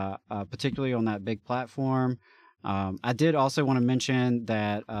 particularly on that big platform. I did also want to mention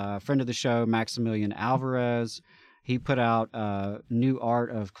that a friend of the show, Maximilian Alvarez, he put out new art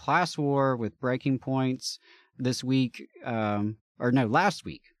of class war with breaking points this week, last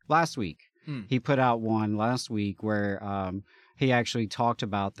week. He put out one last week where he actually talked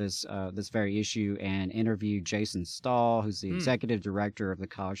about this very issue and interviewed Jason Stahl, who's the executive director of the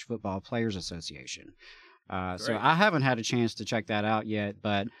College Football Players Association. So I haven't had a chance to check that out yet,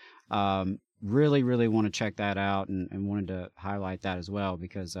 but really, really want to check that out and wanted to highlight that as well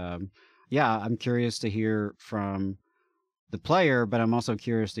because, I'm curious to hear from the player, but I'm also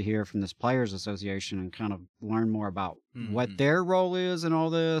curious to hear from this Players Association and kind of learn more about what their role is in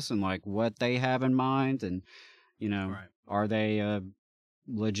all this and like what they have in mind and, are they a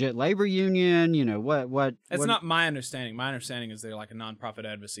legit labor union? What? That's not my understanding. My understanding is they're like a nonprofit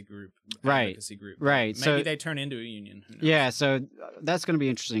advocacy group. Right. Maybe they turn into a union. Yeah. So that's going to be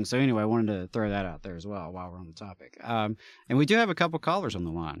interesting. So anyway, I wanted to throw that out there as well while we're on the topic. And we do have a couple callers on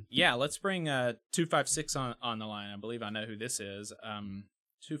the line. Yeah. Let's bring 256 on the line. I believe I know who this is.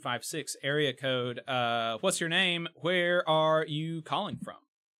 256 area code. What's your name? Where are you calling from?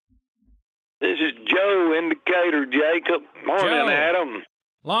 This is Joe in Decatur, Jacob. Morning, Joe. Adam.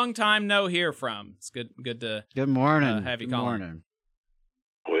 Long time no hear from. It's good to Good morning. Have you Good calling. morning.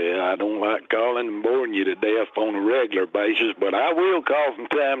 Well, I don't like calling and boring you to death on a regular basis, but I will call from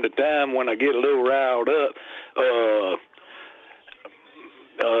time to time when I get a little riled up.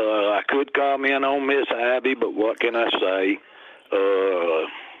 I could comment on Miss Ivy, but what can I say?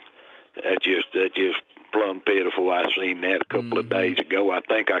 That's just plumb pitiful. I seen that a couple of days ago. I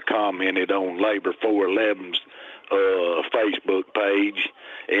think I commented on Labor 411's Facebook page,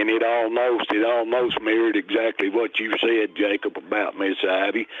 and it almost mirrored exactly what you said, Jacob, about Miss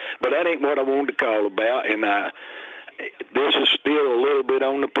Ivy. But that ain't what I wanted to call about, and this is still a little bit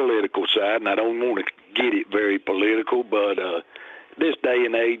on the political side, and I don't want to get it very political, but this day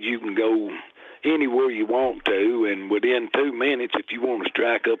and age you can go anywhere you want to, and within 2 minutes, if you want to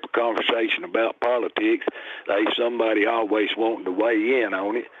strike up a conversation about politics, there's somebody always wanting to weigh in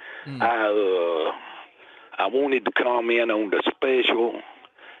on it. I wanted to comment on the special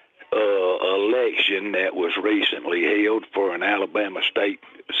election that was recently held for an Alabama State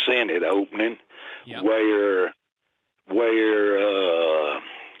Senate opening, where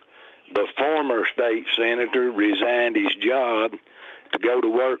the former state senator resigned his job to go to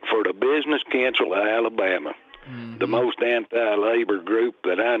work for the Business Council of Alabama, the most anti-labor group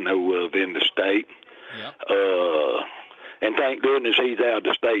that I know of in the state. And thank goodness he's out of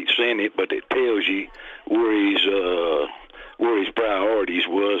the state Senate, but it tells you where his priorities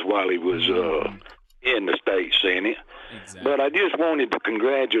was while he was in the state Senate. Exactly. But I just wanted to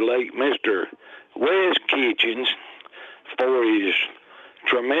congratulate Mr. Wes Kitchens for his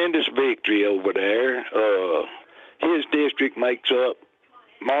tremendous victory over there. His district makes up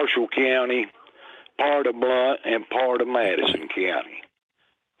Marshall County, part of Blount, and part of Madison County.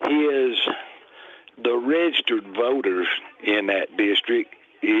 The registered voters in that district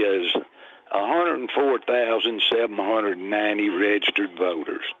is 104,790 registered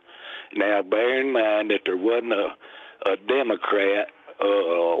voters. Now, bear in mind that there wasn't a Democrat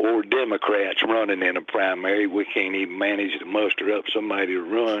or Democrats running in a primary. We can't even manage to muster up somebody to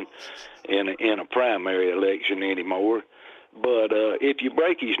run in a primary election anymore. But if you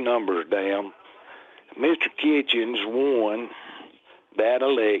break his numbers down, Mr. Kitchens won that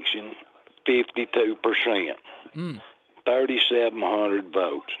election 52%, 3,700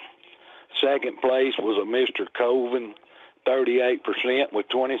 votes. Second place was a Mr. Colvin, 38% with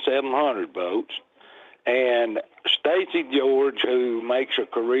 2,700 votes. And Stacey George, who makes a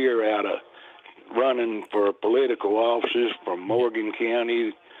career out of running for political offices from Morgan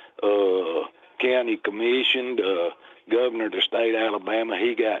County, county commission, governor of the state of Alabama,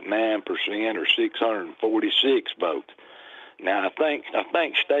 he got 9% or 646 votes. Now, I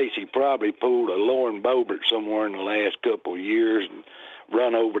think Stacey probably pulled a Lauren Boebert somewhere in the last couple of years and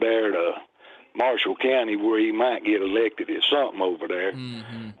run over there to Marshall County where he might get elected at something over there.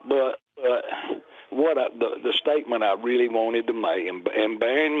 But the statement I really wanted to make, and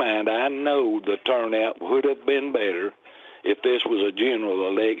bear in mind, I know the turnout would have been better if this was a general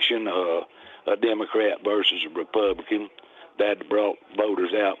election, a Democrat versus a Republican. That brought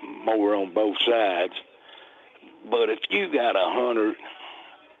voters out more on both sides. But if you got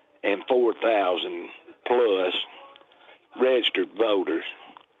 104,000 plus registered voters,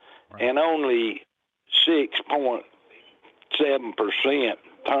 and only 6.7%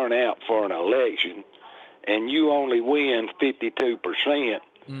 turn out for an election, and you only win 52%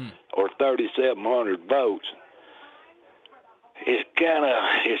 or 3,700 votes, it's kind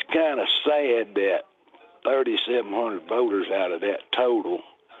of sad that 3,700 voters out of that total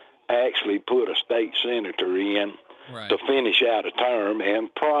actually put a state senator in to finish out a term,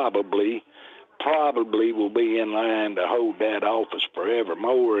 and probably will be in line to hold that office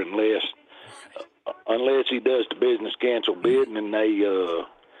forevermore unless he does the business council bidding and they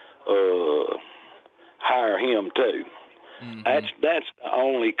hire him too. That's the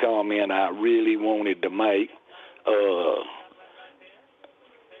only comment I really wanted to make.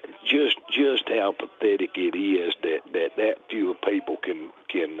 Just how pathetic it is that few people can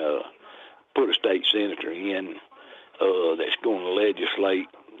put a state senator in that's going to legislate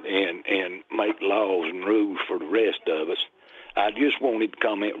and make laws and rules for the rest of us. I just wanted to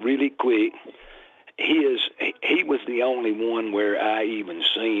comment really quick. He was the only one where I even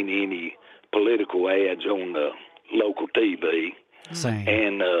seen any political ads on the local TV. Same.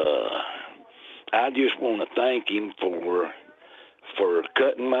 And I just want to thank him for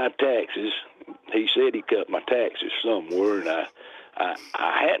cutting my taxes. He said he cut my taxes somewhere, and I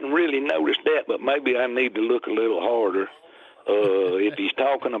hadn't really noticed that, but maybe I need to look a little harder. If he's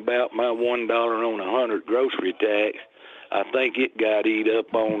talking about my $1 on 100 grocery tax, I think it got eat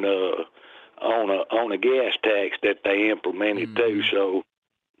up on a gas tax that they implemented too. So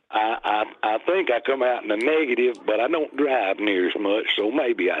I think I come out in the negative, but I don't drive near as much, so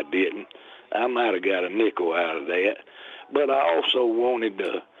maybe I didn't. I might have got a nickel out of that. But I also wanted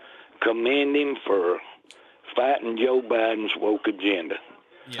to commend him for fighting Joe Biden's woke agenda.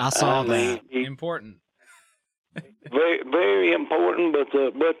 I saw that. Important. Very, very important, but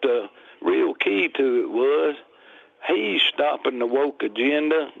the real key to it was he's stopping the woke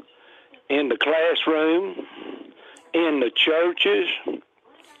agenda in the classroom, in the churches,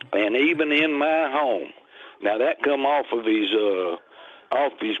 and even in my home. Now that come off of his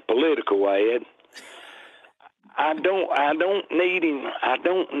political ad. I don't need him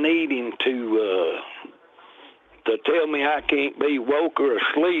to tell me I can't be woke or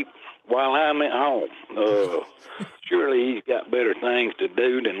asleep while I'm at home. Surely he's got better things to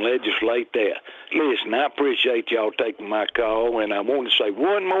do than legislate that. Listen, I appreciate y'all taking my call, and I want to say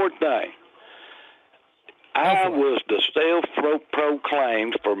one more thing. I was the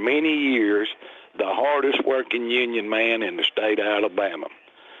self-proclaimed for many years the hardest working union man in the state of Alabama.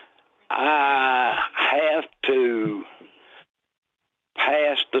 I have to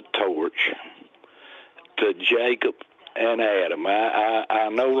pass the torch to Jacob and Adam. I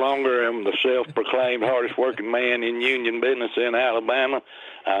no longer am the self-proclaimed hardest working man in union business in Alabama.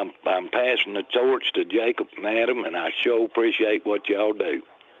 I'm passing the torch to Jacob and Adam, and I sure appreciate what y'all do.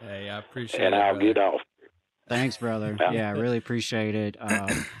 Hey, I appreciate it. And I'll get off. Thanks, brother. Yeah, I really appreciate it.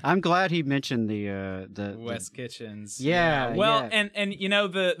 I'm glad he mentioned the Wes Kitchens. Yeah. Well, yeah. and you know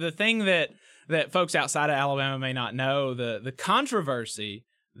the thing that that folks outside of Alabama may not know, the controversy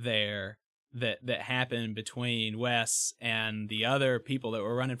there that happened between Wes and the other people that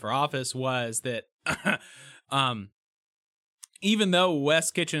were running for office was that even though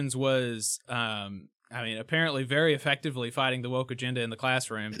Wes Kitchens was apparently very effectively fighting the woke agenda in the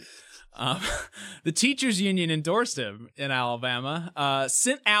classroom, the teachers union endorsed him in Alabama,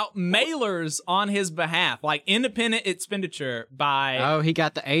 sent out mailers on his behalf, like independent expenditure by... Oh, he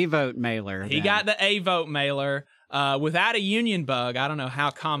got the A vote mailer. He got the A vote mailer without a union bug. I don't know how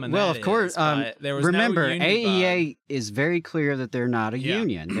common well, that of course, is. But there was remember, no union AEA bug. is very clear that they're not a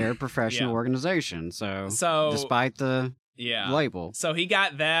union. They're a professional organization. So despite the label. So he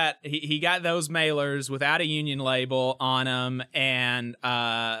got that. He got those mailers without a union label on them, and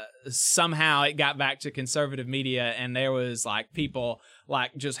somehow it got back to conservative media, and there was like people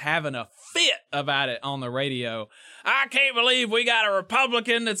like just having a fit about it on the radio. I can't believe we got a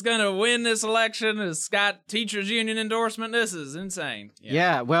Republican that's going to win this election. It's got teachers union endorsement. This is insane.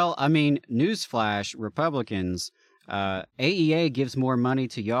 Yeah, well, I mean, newsflash, Republicans, AEA gives more money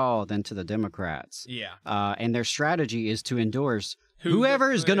to y'all than to the Democrats. Yeah. And their strategy is to endorse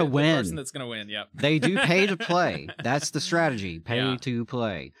whoever is going to win. The person that's going to win, yep. They do pay to play. That's the strategy, pay to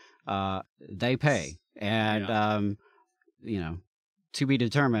play. They pay. And, to be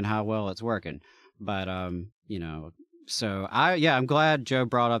determined how well it's working. But, so I'm glad Joe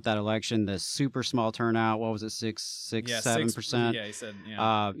brought up that election, the super small turnout. What was it? 7%? Yeah, he said,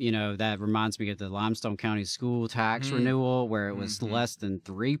 that reminds me of the Limestone County school tax renewal where it was less than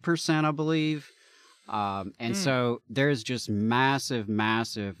 3%, I believe. So there's just massive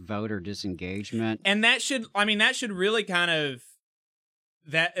voter disengagement. And that should really kind of,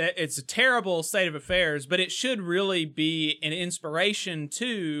 that it's a terrible state of affairs, but it should really be an inspiration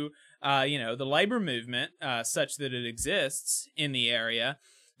to the labor movement, such that it exists in the area,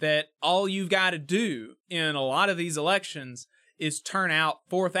 that all you've got to do in a lot of these elections is turn out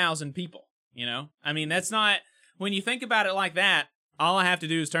 4,000 people, that's not, when you think about it like that, all I have to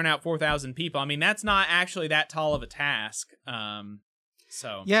do is turn out 4,000 people. That's not actually that tall of a task.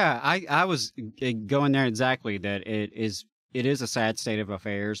 Yeah, I was going there exactly, that it is a sad state of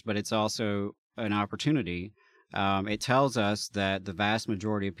affairs, but it's also an opportunity. It tells us that the vast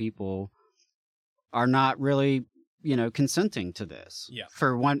majority of people are not really, consenting to this. Yeah.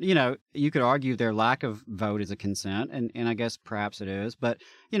 For one, you could argue their lack of vote is a consent, and I guess perhaps it is, but,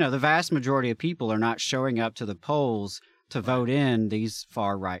 the vast majority of people are not showing up to the polls to vote in these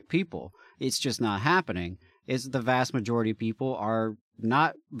far-right people. It's just not happening. It's the vast majority of people are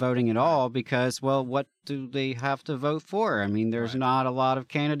not voting at all because, well, what do they have to vote for? There's not a lot of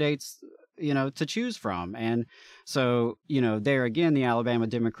candidates to choose from. And so, there again, the Alabama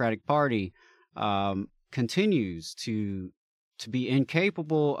Democratic Party continues to be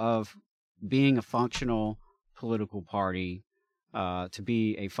incapable of being a functional political party, to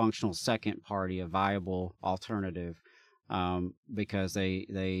be a functional second party, a viable alternative, because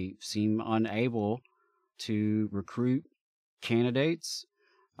they seem unable to recruit candidates.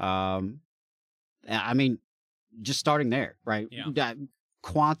 Just starting there, right? Yeah.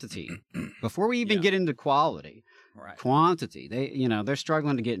 Quantity before we even get into quality. Right. Quantity. They're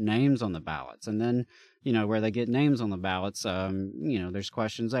struggling to get names on the ballots, and then where they get names on the ballots, there's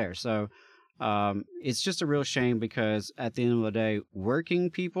questions there. So it's just a real shame because at the end of the day,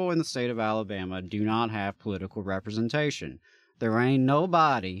 working people in the state of Alabama do not have political representation. There ain't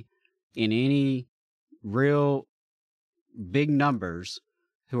nobody in any real big numbers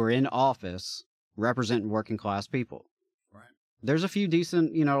who are in office representing working class people. There's a few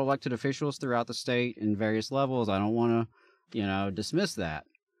decent, elected officials throughout the state in various levels. I don't want to, dismiss that.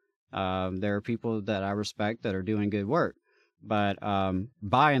 There are people that I respect that are doing good work. But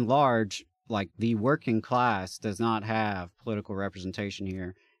by and large, like the working class does not have political representation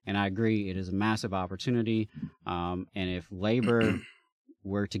here. And I agree, it is a massive opportunity. And if labor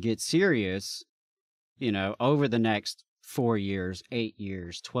were to get serious, over the next 4 years, 8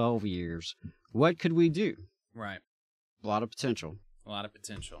 years, 12 years, what could we do? Right. A lot of potential.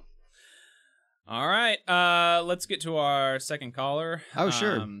 All right. Let's get to our second caller. Oh,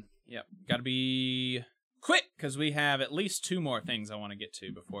 sure. Yep. Got to be quick because we have at least two more things I want to get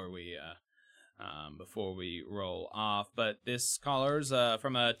to before we roll off. But this caller's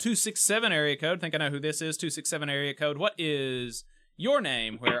from a 267 area code. I think I know who this is. 267 area code. What is your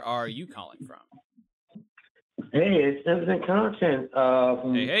name? Where are you calling from? Hey, it's Instant Content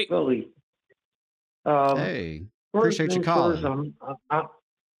from Philly. Hey. Appreciate you calling. I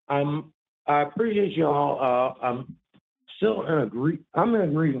appreciate y'all. I'm still in a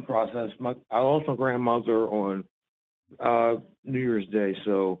grieving process. I lost my grandmother on New Year's Day,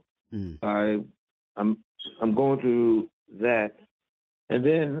 so I'm going through that, and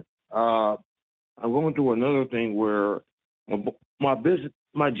then I'm going through another thing where my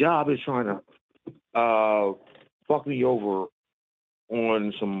job is trying to fuck me over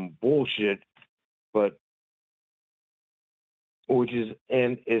on some bullshit, but I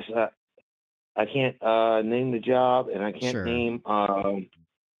can't name the job and I can't name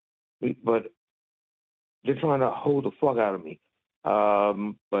but they're trying to hold the fuck out of me.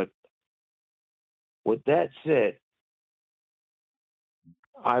 But with that said,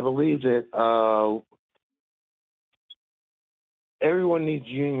 I believe that everyone needs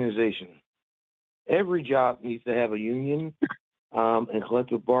unionization. Every job needs to have a union and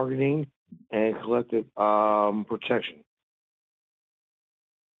collective bargaining and collective protection.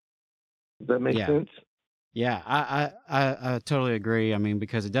 Does that make sense? Yeah, I totally agree. I mean,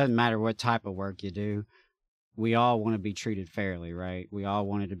 because it doesn't matter what type of work you do. We all want to be treated fairly, right? We all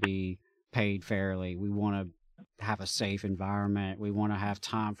want it to be paid fairly. We want to have a safe environment. We want to have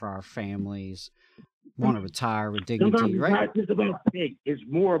time for our families. Want to retire with dignity, Sometimes it's right? not just about pay. It's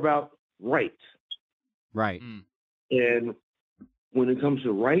more about rights. Right. And when it comes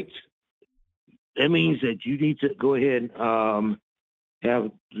to rights, that means that you need to go ahead and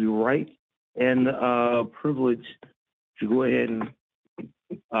have the right and privilege to go ahead and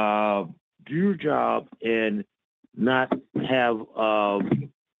do your job and not have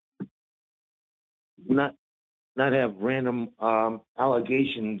not have random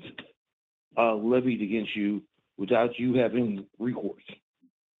allegations levied against you without you having recourse.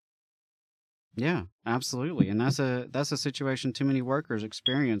 Yeah, absolutely. And that's a situation too many workers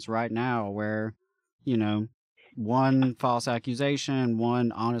experience right now where, one false accusation,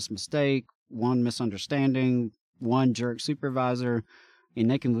 one honest mistake, one misunderstanding, one jerk supervisor, and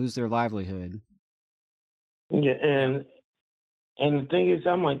they can lose their livelihood. Yeah, and the thing is,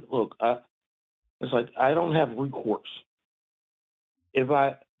 I'm like, look, it's like I don't have recourse. It's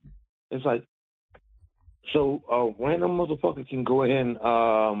like, so a random motherfucker can go ahead and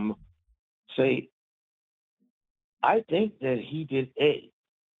say, I think that he did A,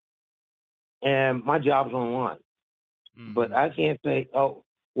 and my job's online, but I can't say, oh,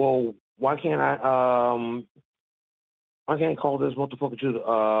 well, why can't I call this motherfucker to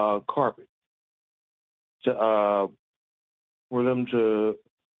the carpet to for them to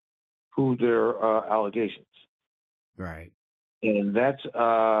prove their allegations? Right. And that's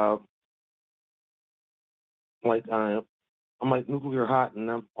like I'm like nuclear hot,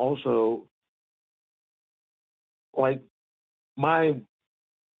 and I'm also like my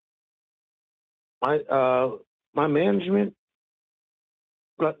management,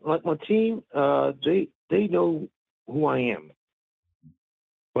 like my team, they know who I am,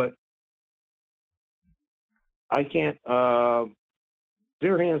 but I can't.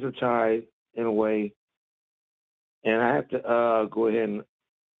 Their hands are tied in a way, and I have to go ahead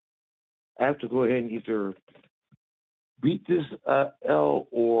and either beat this L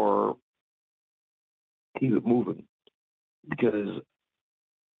or keep it moving, because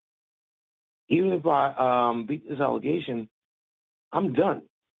even if I beat this allegation, I'm done.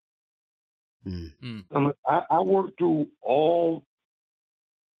 I worked through all.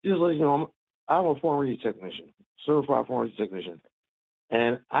 Just like I'm a pharmacy technician, certified pharmacy technician,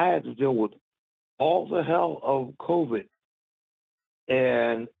 and I had to deal with all the hell of COVID,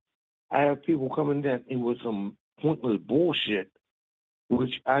 and I have people coming in with some pointless bullshit,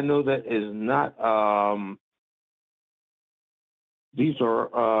 which I know that is not. These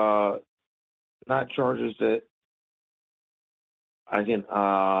are not charges that I can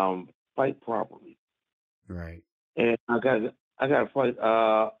fight properly. Right. And I got to fight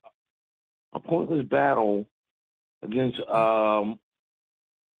a pointless battle against a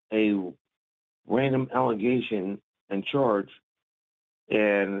random allegation and charge,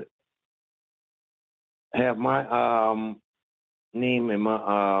 and have my name and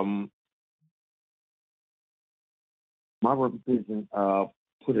my my reputation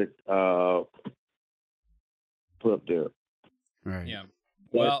put up there. Right. Yeah.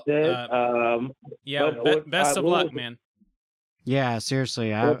 Well, best of luck, man. Yeah,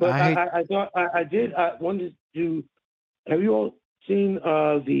 seriously. I wanted to. Have you all seen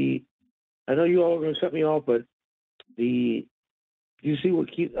the? I know you all are going to cut me off, but do you see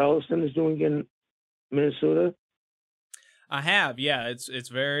what Keith Ellison is doing in Minnesota? I have, yeah. It's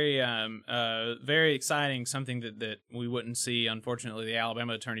very very exciting. Something that we wouldn't see, unfortunately, the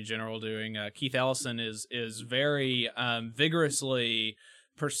Alabama Attorney General doing. Keith Ellison is very vigorously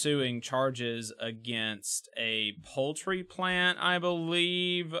pursuing charges against a poultry plant, I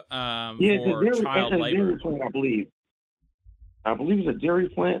believe, for child labor. I believe it's a dairy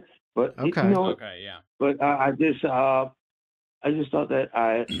plant, But Okay. you know, Okay, yeah. but I just thought that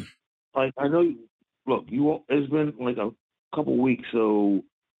I know. Look, you all, it's been like a couple weeks, so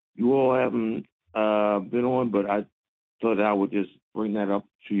you all haven't been on, but I thought I would just bring that up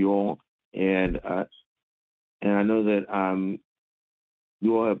to you all, and I know that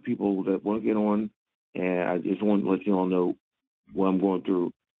you all have people that want to get on, and I just want to let you all know what I'm going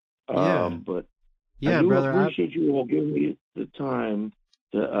through. Yeah. But Yeah, I do brother. appreciate you all giving me the time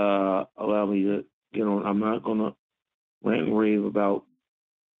to allow me to get on. I'm not gonna rant and rave about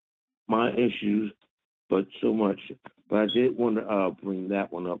my issues, but so much. But I did want to bring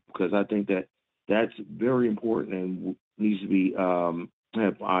that one up because I think that that's very important and needs to be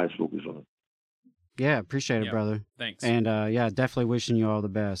have eyes focused on. Yeah, appreciate it, Yeah. brother. Thanks. And yeah, definitely wishing you all the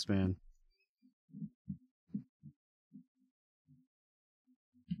best, man.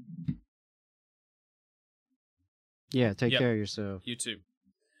 Yeah, take Yep. care of yourself. You too.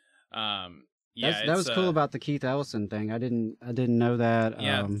 Yeah, That was cool about the Keith Ellison thing. I didn't know that.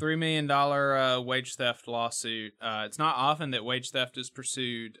 Yeah, $3 million wage theft lawsuit. It's not often that wage theft is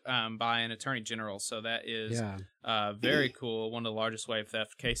pursued by an attorney general, so that is very cool. One of the largest wage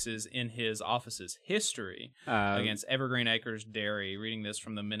theft cases in his office's history against Evergreen Acres Dairy. Reading this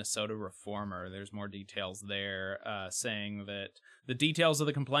from the Minnesota Reformer, there's more details there, saying that the details of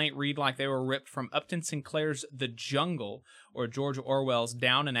the complaint read like they were ripped from Upton Sinclair's The Jungle or George Orwell's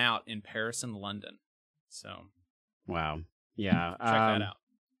Down and Out in Paris and London. So, wow, yeah, check that out.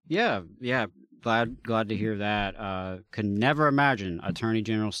 Yeah, glad to hear that. Could never imagine Attorney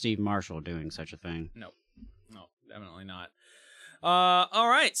General Steve Marshall doing such a thing. No, definitely not. All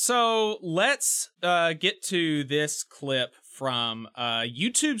right, so let's get to this clip from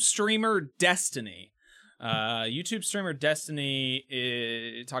YouTube streamer Destiny. YouTube streamer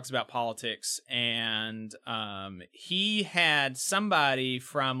Destiny talks about politics, and he had somebody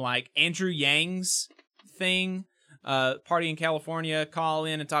from like Andrew Yang's thing, party in California, call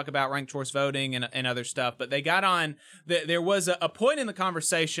in and talk about ranked choice voting and other stuff. But they got on. There was a point in the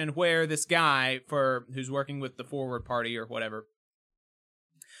conversation where this guy who's working with the Forward Party or whatever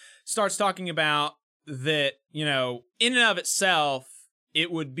starts talking about that, in and of itself, it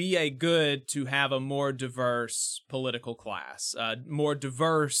would be a good to have a more diverse political class. More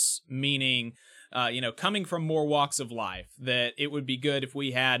diverse meaning, coming from more walks of life. That it would be good if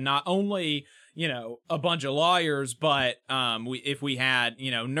we had not only, a bunch of lawyers, but if we had,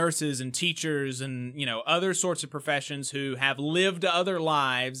 nurses and teachers and, other sorts of professions who have lived other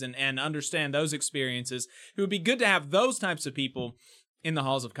lives and understand those experiences. It would be good to have those types of people in the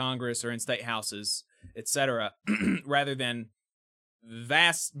halls of Congress or in state houses, etc., rather than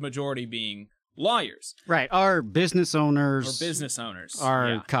vast majority being lawyers. Right. Our business owners.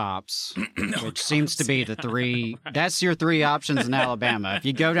 Our cops, which seems to be the three. Right. That's your three options in Alabama. If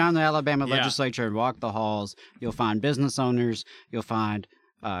you go down the Alabama legislature and walk the halls, you'll find business owners, you'll find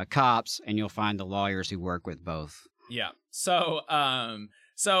cops, and you'll find the lawyers who work with both. Yeah. So, I'm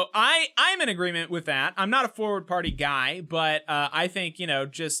in agreement with that. I'm not a Forward Party guy, but I think,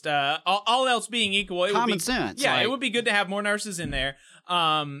 just all else being equal, it common would be, sense. Yeah, it would be good to have more nurses in there.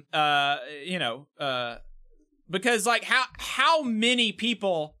 Because like how many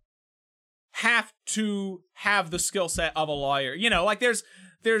people have to have the skill set of a lawyer? Like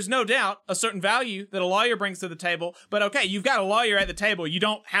there's no doubt a certain value that a lawyer brings to the table, but okay, you've got a lawyer at the table. You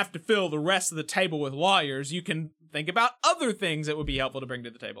don't have to fill the rest of the table with lawyers. You can think about other things that would be helpful to bring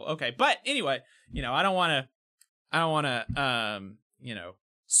to the table. Okay, but anyway, I don't want to,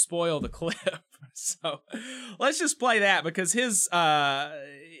 spoil the clip. So let's just play that because he does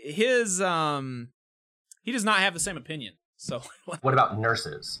not have the same opinion. So what about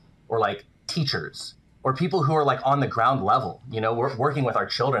nurses or like teachers or people who are like on the ground level? We're working with our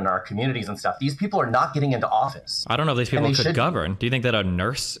children, our communities and stuff. These people are not getting into office. I don't know if these people could govern. Do you think that a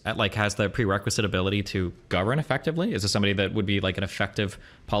nurse has the prerequisite ability to govern effectively? Is this somebody that would be like an effective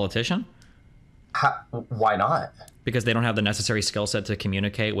politician? Why not? Because they don't have the necessary skill set to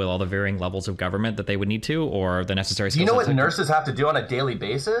communicate with all the varying levels of government that they would need to, or the necessary skill set. Do you know what nurses have to do on a daily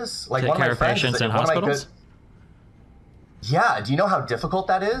basis? Like take care of patients in hospitals? Yeah, do you know how difficult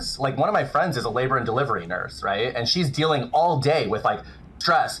that is? Like one of my friends is a labor and delivery nurse, right? And she's dealing all day with like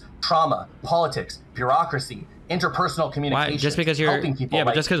stress, trauma, politics, bureaucracy, interpersonal communication. Just because helping people.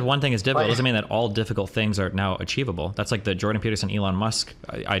 But just because one thing is difficult doesn't mean that all difficult things are now achievable. That's like the Jordan Peterson, Elon Musk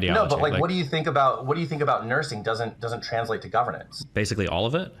ideology. No, but like what do you think about nursing doesn't translate to governance? Basically all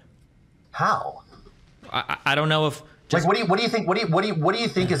of it. How? I don't know if what do you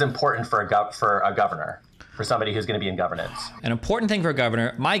think is important for a governor? for somebody who's going to be in governance? An important thing for a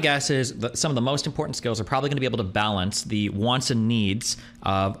governor, my guess is that some of the most important skills are probably going to be able to balance the wants and needs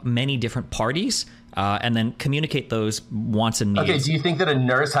of many different parties, and then communicate those wants and needs. Okay, do you think that a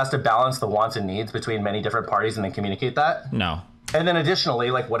nurse has to balance the wants and needs between many different parties and then communicate that? No. And then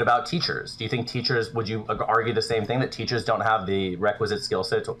additionally, like, what about teachers? Do you think teachers, would you argue the same thing, that teachers don't have the requisite skill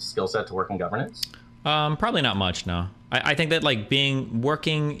set to work in governance? Probably not much, no. I think that like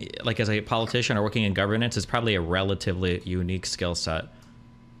working like as a politician or working in governance is probably a relatively unique skill set.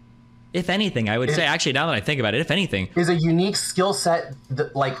 If anything, I would say, actually, now that I think about it, if anything, is a unique skill set.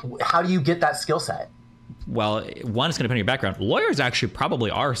 Like, how do you get that skill set? Well, one, it's going to depend on your background. Lawyers actually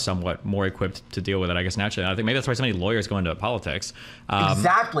probably are somewhat more equipped to deal with it, I guess, naturally. I think maybe that's why so many lawyers go into politics.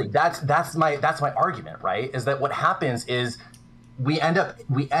 Exactly. That's my argument, right? Is that what happens is we end up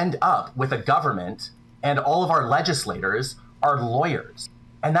with a government, and all of our legislators are lawyers,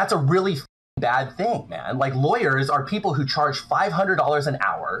 and that's a really bad thing, man. Like, lawyers are people who charge $500 an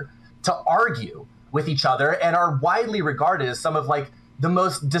hour to argue with each other and are widely regarded as some of like the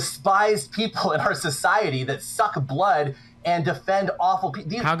most despised people in our society that suck blood and defend awful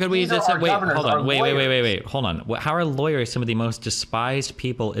people. How could we just wait? Hold on. Wait. Hold on. How are lawyers some of the most despised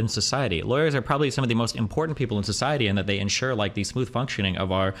people in society? Lawyers are probably some of the most important people in society in that they ensure like the smooth functioning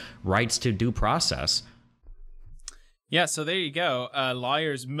of our rights to due process. Yeah, so there you go.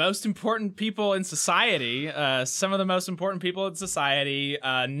 Lawyers, most important people in society. Some of the most important people in society.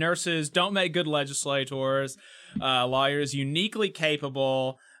 Nurses don't make good legislators. Lawyers, uniquely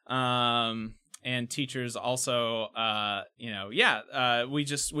capable. And teachers also,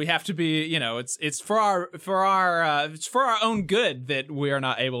 we have to be, it's for our own good that we are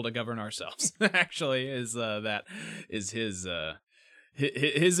not able to govern ourselves. Actually, is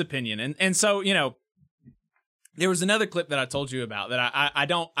his opinion, and so there was another clip that I told you about that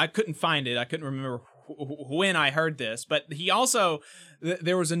I couldn't find it. I couldn't remember when I heard this, but he also,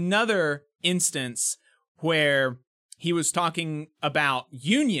 there was another instance where he was talking about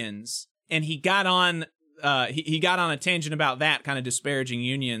unions, and he got on a tangent about that, kind of disparaging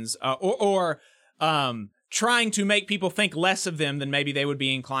unions, or trying to make people think less of them than maybe they would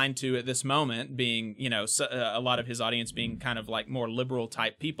be inclined to at this moment, being, a lot of his audience being kind of like more liberal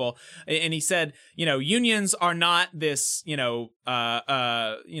type people. And he said, unions are not this,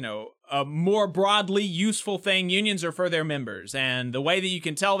 a more broadly useful thing. Unions are for their members. And the way that you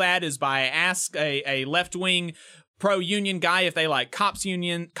can tell that is by ask a left-wing pro-union guy if they like cop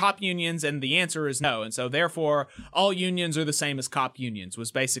unions, and the answer is no. And so therefore all unions are the same as cop unions,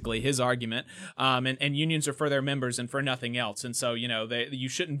 was basically his argument. And unions are for their members and for nothing else. And so, you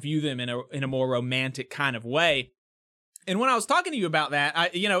shouldn't view them in a more romantic kind of way. And when I was talking to you about that,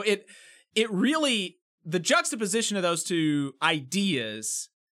 it really, the juxtaposition of those two ideas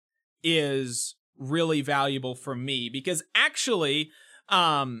is really valuable for me, because actually,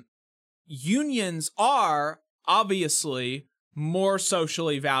 unions are obviously more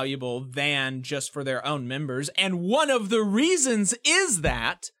socially valuable than just for their own members. And one of the reasons is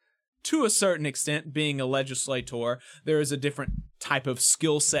that, to a certain extent, being a legislator, there is a different type of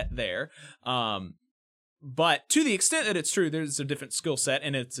skill set there. But to the extent that it's true, there's a different skill set,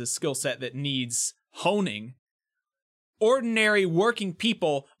 and it's a skill set that needs honing. Ordinary working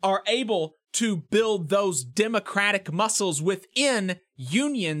people are able to build those democratic muscles within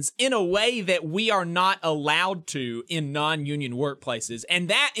unions in a way that we are not allowed to in non-union workplaces. And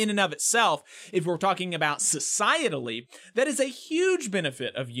that in and of itself, if we're talking about societally, that is a huge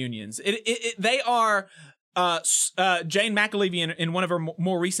benefit of unions. They are, Jane McAlevey in one of her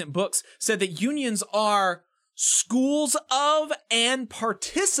more recent books said that unions are schools of and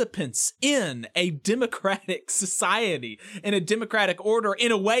participants in a democratic society, in a democratic order,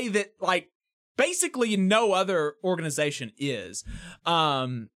 in a way that like basically no other organization is.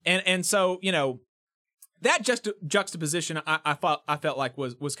 And so, that juxtaposition I felt like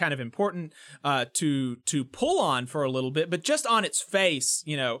was kind of important to pull on for a little bit. But just on its face,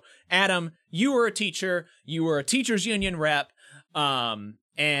 Adam, you were a teacher, you were a teachers union rep, and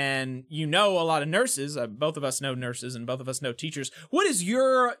a lot of nurses. Both of us know nurses, and both of us know teachers. What is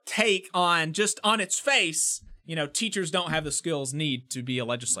your take on, just on its face, teachers don't have the skills need to be a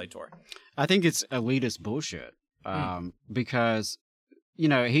legislator? I think it's elitist bullshit, because,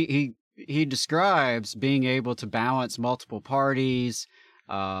 he describes being able to balance multiple parties,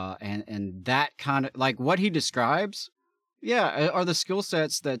 and that kind of, like, what he describes, are the skill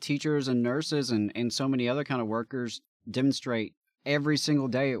sets that teachers and nurses and so many other kind of workers demonstrate every single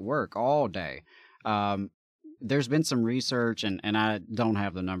day at work, all day. There's been some research, and I don't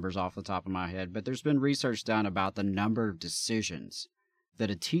have the numbers off the top of my head, but there's been research done about the number of decisions that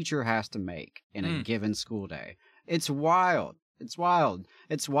a teacher has to make in a given school day. It's wild. It's wild.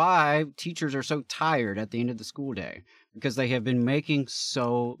 It's why teachers are so tired at the end of the school day, because they have been making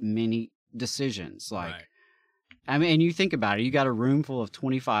so many decisions. Like, right. I mean, and you think about it, you got a room full of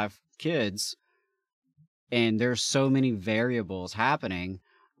 25 kids and there's so many variables happening,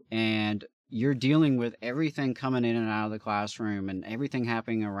 and you're dealing with everything coming in and out of the classroom and everything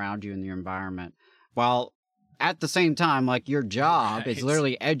happening around you in your environment, while at the same time, like, your job is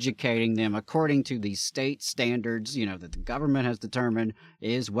literally educating them according to these state standards, you know, that the government has determined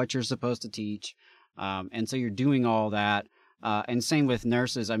is what you're supposed to teach. And so you're doing all that. And same with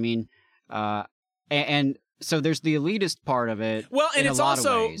nurses. I mean, and so there's the elitist part of it. Well, and it's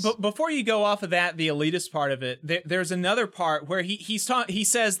also, but before you go off of that, the elitist part of it, there's another part where he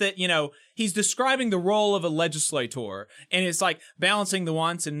says that, you know, he's describing the role of a legislator, and it's like balancing the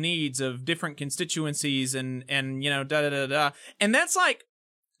wants and needs of different constituencies and you know, da-da-da-da. And that's like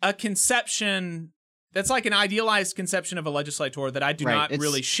a conception, that's like an idealized conception of a legislator that I do not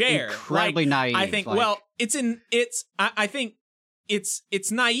really share. Incredibly naive. I think, well, I think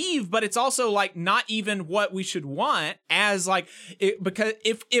it's naive, but it's also like not even what we should want as like because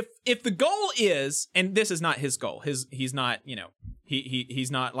if the goal is, and this is not his goal, he's not, you know, he's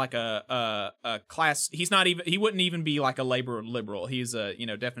not like a class, he wouldn't even be like a labor liberal. He's you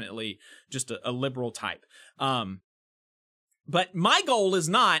know, definitely just a liberal type. But my goal is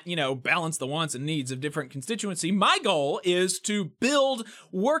not, you know, balance the wants and needs of different constituency. My goal is to build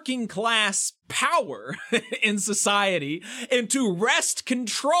working class power in society and to wrest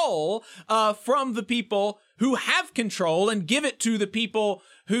control from the people who have control and give it to the people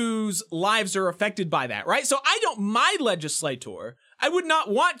whose lives are affected by that, right? So my legislator, I would not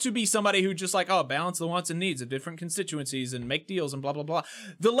want to be somebody who just like, oh, balance the wants and needs of different constituencies and make deals and blah, blah, blah.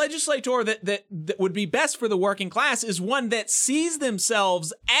 The legislator that would be best for the working class is one that sees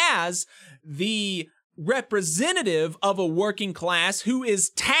themselves as the representative of a working class who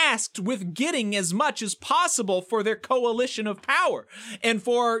is tasked with getting as much as possible for their coalition of power and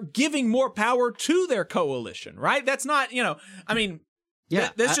for giving more power to their coalition, right? That's not, you know, I mean, yeah,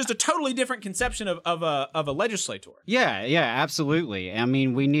 that's just a totally different conception of a legislator. Yeah, absolutely. I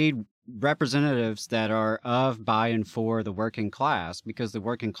mean, we need representatives that are of, by, and for the working class, because the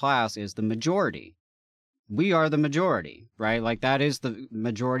working class is the majority. We are the majority, right? Like, that is the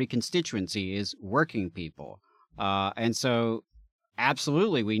majority constituency, is working people. And so,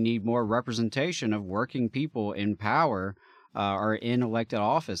 absolutely, we need more representation of working people in power or in elected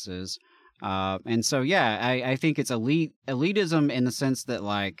offices. And so, yeah, I think it's elitism in the sense that,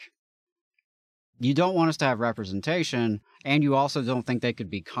 like, you don't want us to have representation, and you also don't think they could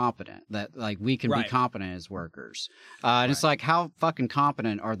be competent, that, like, we can be competent as workers. And it's like, how fucking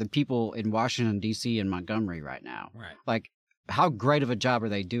competent are the people in Washington, D.C. and Montgomery right now? Right. Like, how great of a job are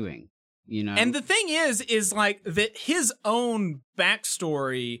they doing? You know? And the thing is like, that his own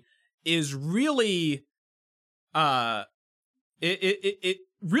backstory is really, it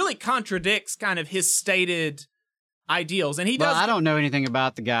really contradicts kind of his stated ideals. And he does. Well, I don't know anything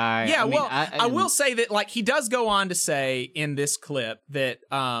about the guy. Yeah, I will say that, like, he does go on to say in this clip that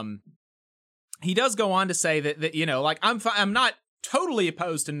you know, like, I'm not totally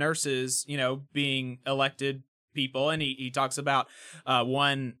opposed to nurses, you know, being elected people, and he talks about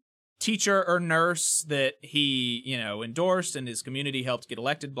one teacher or nurse that he, you know, endorsed and his community helped get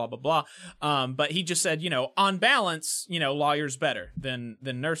elected, blah, blah, blah. But he just said, you know, on balance, you know, lawyers better than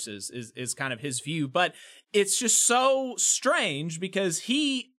nurses is kind of his view. But it's just so strange because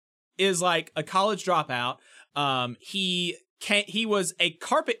he is like a college dropout. He was a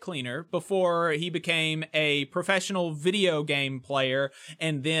carpet cleaner before he became a professional video game player,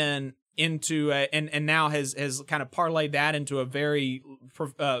 and then into and now has kind of parlayed that into a very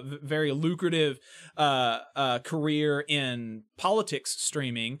lucrative career in politics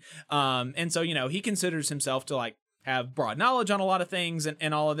streaming, and so, you know, he considers himself to, like, have broad knowledge on a lot of things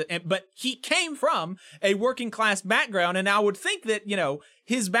and all of it, but he came from a working class background, and I would think that, you know,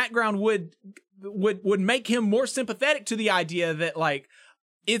 his background would make him more sympathetic to the idea that, like,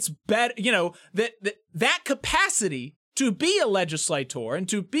 it's better, you know, that capacity to be a legislator and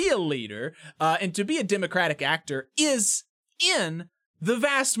to be a leader and to be a democratic actor is in the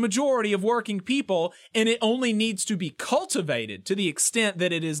vast majority of working people, and it only needs to be cultivated to the extent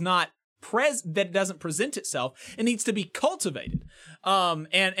that it is not that it doesn't present itself. It needs to be cultivated.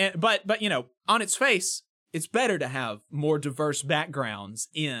 But you know, on its face, it's better to have more diverse backgrounds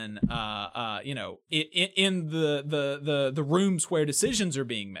in you know, in the rooms where decisions are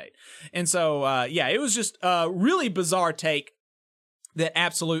being made. And so yeah, it was just a really bizarre take that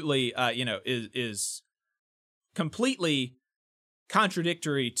absolutely you know, is completely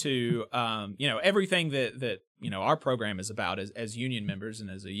contradictory to everything that our program is about as union members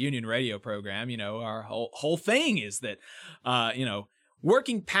and as a union radio program. Our whole thing is that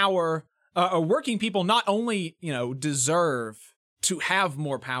working people not only deserve to have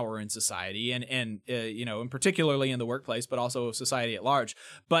more power in society and particularly in the workplace, but also society at large,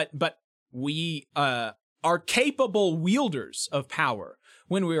 but we are capable wielders of power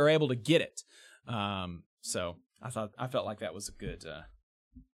when we are able to get it. So I felt like that was a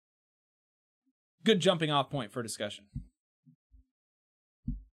good jumping off point for discussion.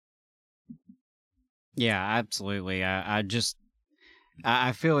 Yeah, absolutely. I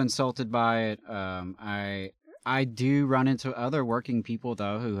feel insulted by it. I do run into other working people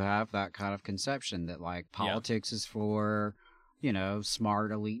though who have that kind of conception that like politics is for,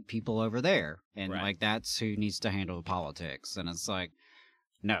 smart elite people over there, and like that's who needs to handle politics. And it's like,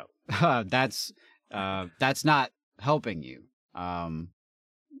 no, that's not helping you.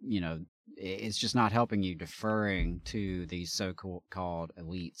 It's just not helping you deferring to these so-called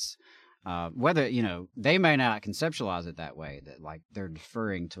elites. Whether, they may not conceptualize it that way, that like they're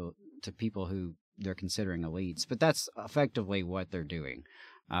deferring to people who they're considering elites, but that's effectively what they're doing.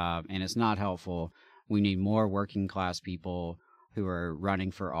 And it's not helpful. We need more working class people who are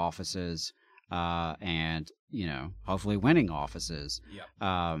running for offices, and, hopefully winning offices. Yep.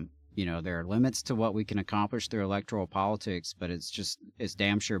 There are limits to what we can accomplish through electoral politics, but it's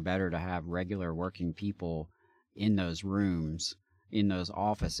damn sure better to have regular working people in those rooms, in those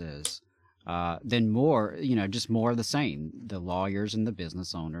offices, than more, just more of the same, the lawyers and the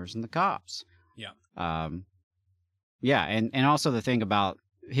business owners and the cops. Yeah. Yeah. And also the thing about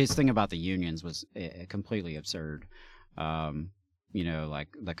his thing about the unions was completely absurd. Like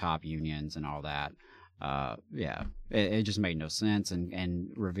the cop unions and all that. It just made no sense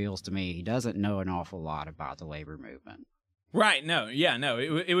and reveals to me he doesn't know an awful lot about the labor movement. Right. No. Yeah. No.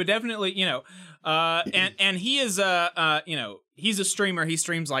 It would definitely, and he is he's a streamer. He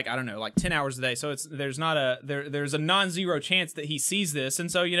streams like 10 hours a day. So there's a non-zero chance that he sees this. And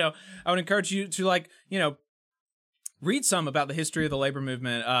so I would encourage you to read some about the history of the labor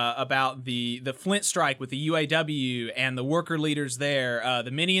movement, about the Flint strike with the UAW and the worker leaders there.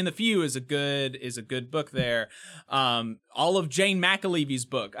 The Many and the Few is a good book there. All of Jane McAlevy's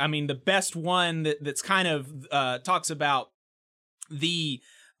book. I mean, the best one that's kind of talks about the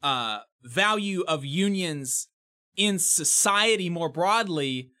value of unions in society more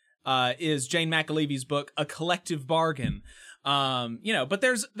broadly is Jane McAlevy's book, A Collective Bargain. But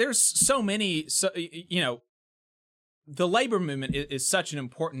there's so many, the labor movement is such an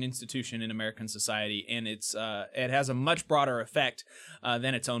important institution in American society, and it has a much broader effect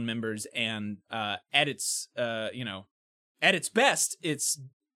than its own members. And at its best,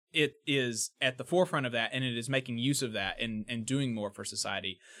 it is at the forefront of that, and it is making use of that and doing more for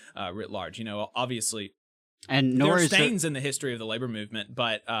society writ large. Obviously. And there are stains in the history of the labor movement,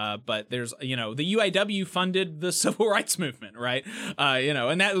 but there's the UAW funded the civil rights movement, right?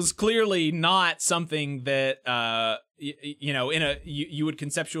 And that was clearly not something that you would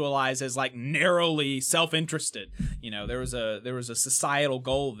conceptualize as like narrowly self-interested. There was a societal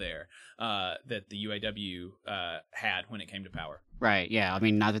goal there that the UAW had when it came to power. Right. Yeah. I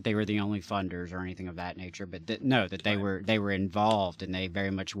mean, not that they were the only funders or anything of that nature, but they were involved, and they very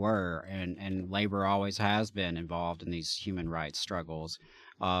much were, and labor always has been involved in these human rights struggles.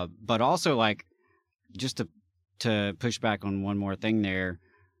 But also, like, just to push back on one more thing there,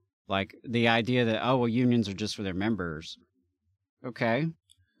 like the idea that unions are just for their members. Okay,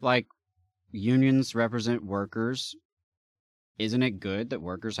 like unions represent workers. Isn't it good that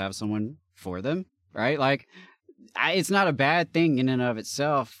workers have someone for them? Right, like. It's not a bad thing in and of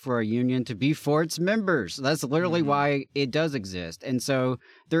itself for a union to be for its members. That's literally why it does exist. And so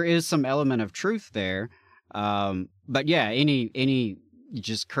there is some element of truth there. But yeah, any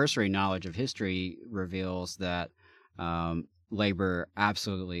just cursory knowledge of history reveals that labor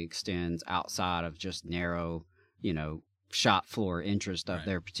absolutely extends outside of just narrow, shop floor interest of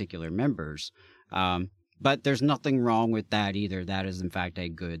their particular members. But there's nothing wrong with that either. That is, in fact, a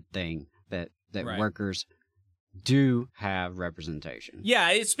good thing that workers do have representation.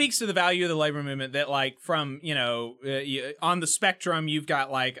 Yeah, it speaks to the value of the labor movement that, like, from on the spectrum, you've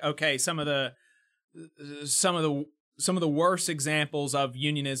got like, okay, some of the worst examples of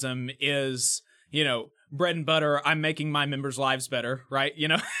unionism is bread and butter. I'm making my members' lives better, right?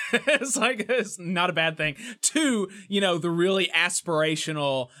 It's not a bad thing. To the really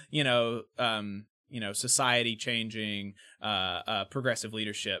aspirational, society changing, progressive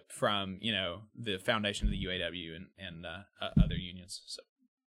leadership from, the foundation of the UAW and other unions. So,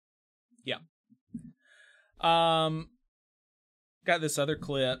 yeah. got this other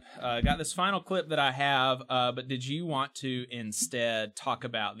clip, got this final clip that I have, but did you want to instead talk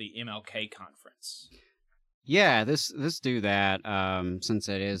about the MLK conference? Yeah, let's do that, since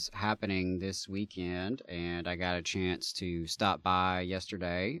it is happening this weekend, and I got a chance to stop by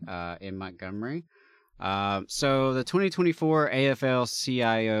yesterday in Montgomery. So the 2024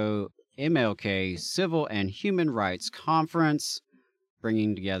 AFL-CIO MLK Civil and Human Rights Conference,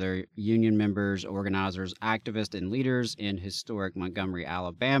 bringing together union members, organizers, activists, and leaders in historic Montgomery,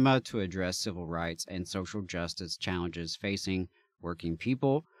 Alabama to address civil rights and social justice challenges facing working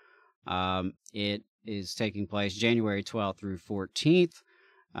people. It is taking place January 12th through 14th.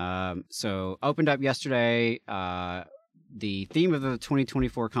 So opened up yesterday. The theme of the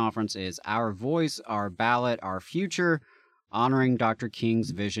 2024 conference is Our Voice, Our Ballot, Our Future, honoring Dr.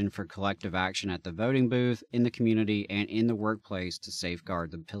 King's vision for collective action at the voting booth, in the community, and in the workplace to safeguard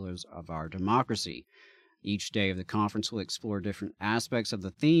the pillars of our democracy. Each day of the conference will explore different aspects of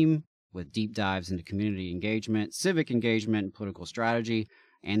the theme, with deep dives into community engagement, civic engagement, and political strategy,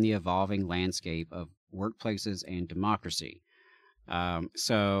 and the evolving landscape of workplaces and democracy.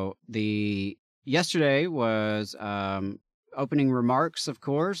 So yesterday was opening remarks, of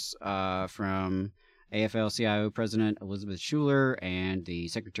course, from AFL-CIO President Elizabeth Shuler and the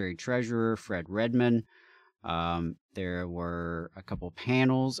Secretary-Treasurer Fred Redmond. There were a couple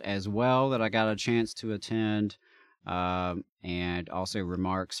panels as well that I got a chance to attend, and also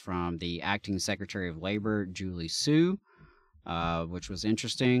remarks from the Acting Secretary of Labor, Julie Sue, which was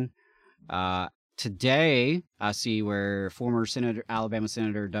interesting. Today, I see where former Alabama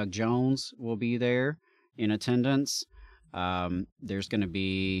Senator Doug Jones will be there in attendance. There's going to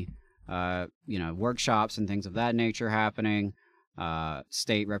be, workshops and things of that nature happening.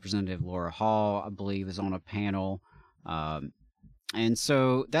 State Representative Laura Hall, I believe, is on a panel. And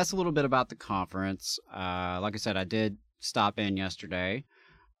so that's a little bit about the conference. Like I said, I did stop in yesterday.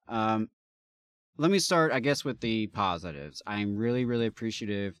 Let me start, I guess, with the positives. I'm really, really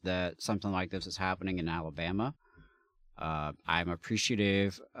appreciative that something like this is happening in Alabama. I'm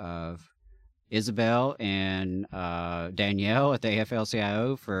appreciative of Isabel and Danielle at the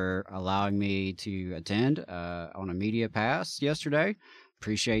AFL-CIO for allowing me to attend on a media pass yesterday.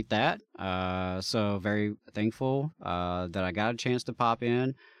 Appreciate that. So very thankful that I got a chance to pop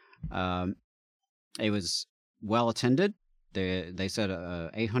in. It was well attended. They said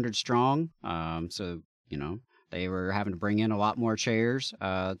 800 strong. So, they were having to bring in a lot more chairs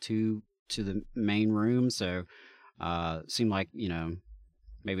to the main room. So seemed like,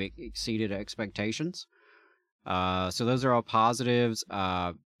 maybe it exceeded expectations. So those are all positives.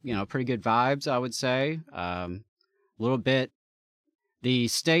 Pretty good vibes, I would say. A little bit. The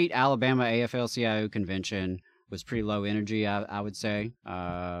state Alabama AFL-CIO convention was pretty low energy, I would say,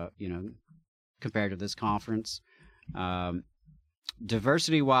 compared to this conference.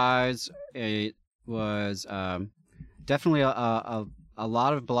 Diversity-wise, it was definitely a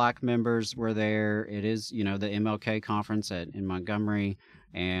lot of Black members were there. It is, the MLK conference in Montgomery,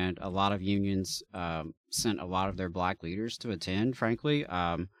 and a lot of unions sent a lot of their Black leaders to attend, frankly.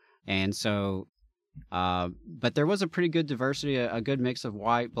 And so, but there was a pretty good diversity, a good mix of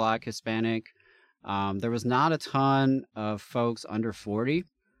white, Black, Hispanic. There was not a ton of folks under 40.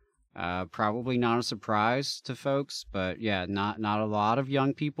 Probably not a surprise to folks, but yeah, not a lot of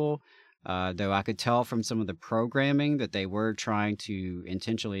young people. Though I could tell from some of the programming that they were trying to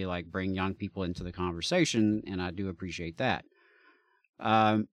intentionally bring young people into the conversation, and I do appreciate that.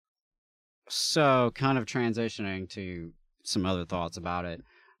 So kind of transitioning to some other thoughts about it.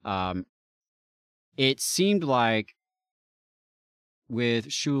 It seemed like with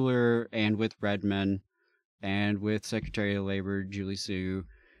Shuler and with Redmond and with Secretary of Labor Julie Sue,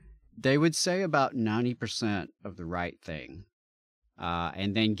 they would say about 90% of the right thing,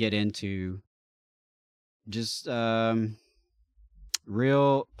 and then get into just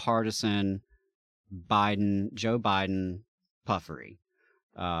real partisan Joe Biden puffery.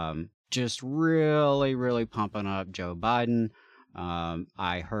 Just really, really pumping up Joe Biden.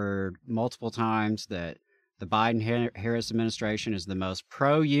 I heard multiple times that the Biden-Harris administration is the most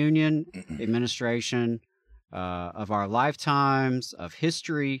pro-union administration of our lifetimes, of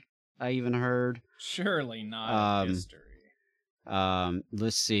history. I even heard. Surely not history.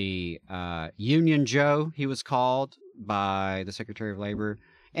 Let's see. Union Joe, he was called by the Secretary of Labor.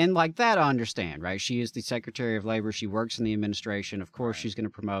 And that I understand, right? She is the Secretary of Labor. She works in the administration. Of course, she's going to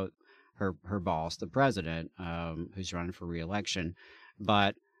promote her boss, the president, who's running for re-election.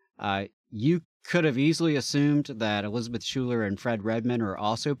 But you could have easily assumed that Elizabeth Shuler and Fred Redmond are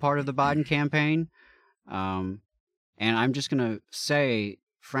also part of the Biden campaign. And I'm just going to say,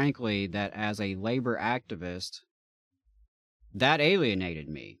 frankly, that as a labor activist, that alienated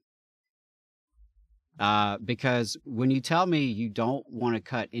me. Because when you tell me you don't want to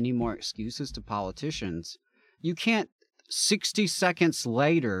cut any more excuses to politicians, you can't 60 seconds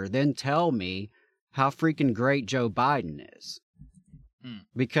later then tell me how freaking great Joe Biden is.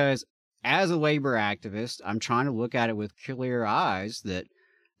 Because as a labor activist, I'm trying to look at it with clear eyes that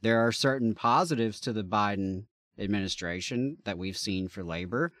there are certain positives to the Biden administration that we've seen for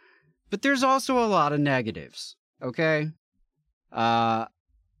labor, but there's also a lot of negatives, okay?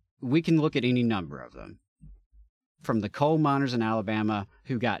 We can look at any number of them. From the coal miners in Alabama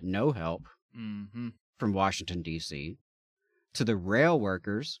who got no help from Washington, D.C., to the rail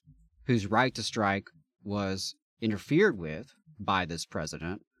workers whose right to strike was interfered with by this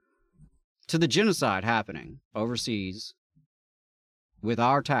president, to the genocide happening overseas with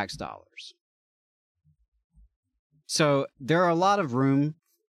our tax dollars. So there are a lot of room,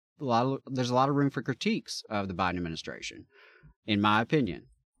 there's a lot of room for critiques of the Biden administration, in my opinion,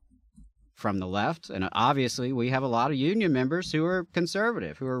 from the left. And obviously we have a lot of union members who are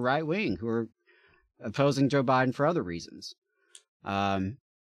conservative, who are right-wing, who are opposing Joe Biden for other reasons.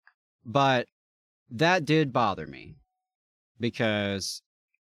 But that did bother me because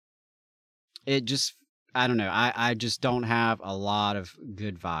it just, I don't know, I just don't have a lot of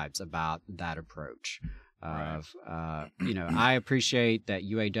good vibes about that approach. You know, I appreciate that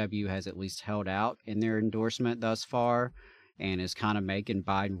UAW has at least held out in their endorsement thus far and is kind of making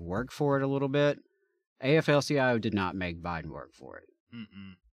Biden work for it a little bit. AFL-CIO did not make Biden work for it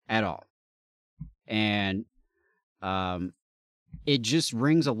at all. And it just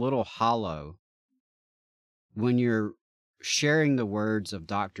rings a little hollow when you're sharing the words of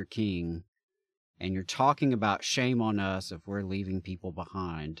Dr. King and you're talking about shame on us if we're leaving people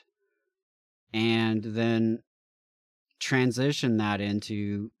behind, and then transition that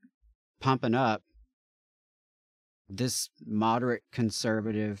into pumping up this moderate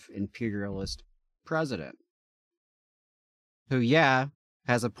conservative imperialist president who,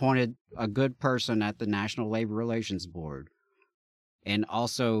 has appointed a good person at the National Labor Relations Board and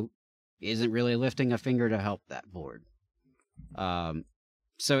also isn't really lifting a finger to help that board.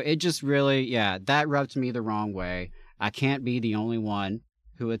 So it just really, that rubbed me the wrong way. I can't be the only one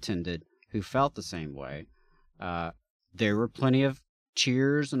who attended who felt the same way. There were plenty of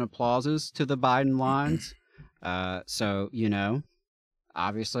cheers and applauses to the Biden lines. So, you know,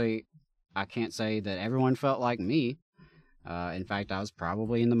 obviously I can't say that everyone felt like me. In fact, I was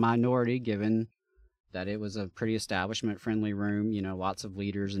probably in the minority given that it was a pretty establishment-friendly room, you know, lots of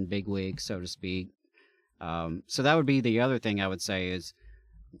leaders and bigwigs, so to speak. So that would be the other thing I would say is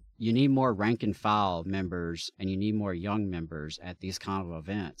you need more rank-and-file members and you need more young members at these kind of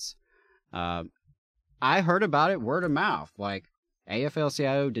events. I heard about it word of mouth. Like,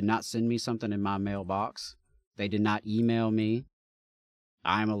 AFL-CIO did not send me something in my mailbox. They did not email me.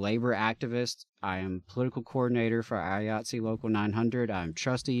 I am a labor activist. I am political coordinator for IATSE Local 900. I'm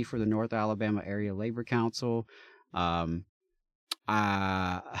trustee for the North Alabama Area Labor Council. I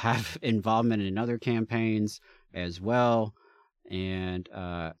have involvement in other campaigns as well, and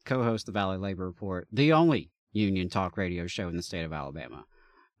co-host the Valley Labor Report, the only union talk radio show in the state of Alabama.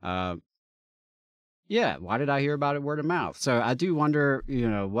 Why did I hear about it word of mouth? So I do wonder, you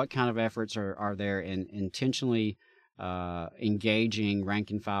know, what kind of efforts are there in intentionally engaging rank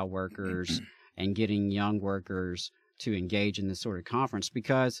and file workers and getting young workers to engage in this sort of conference,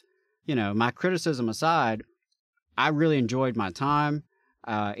 because, you know, my criticism aside, I really enjoyed my time.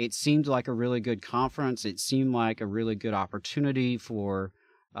 It seemed like a really good conference. It seemed like a really good opportunity for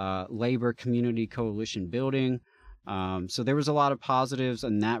labor community coalition building. So there was a lot of positives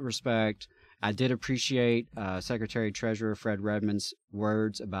in that respect. I did appreciate Secretary Treasurer Fred Redmond's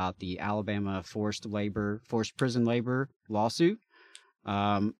words about the Alabama forced prison labor lawsuit.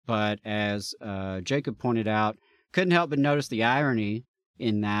 But as Jacob pointed out, couldn't help but notice the irony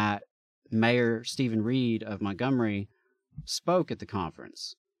in that Mayor Stephen Reed of Montgomery spoke at the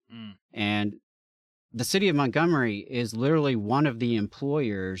conference. And the city of Montgomery is literally one of the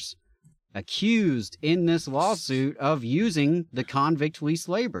employers accused in this lawsuit of using the convict lease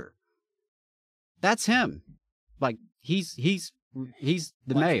labor. That's him. Like, he's the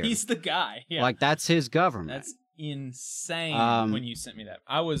mayor. He's the guy. Yeah. Like, that's his government. That's insane when you sent me that.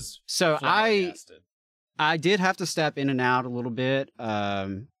 I was so flabbergasted. I did have to step in and out a little bit.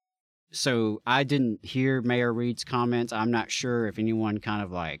 So I didn't hear Mayor Reed's comments. I'm not sure if anyone kind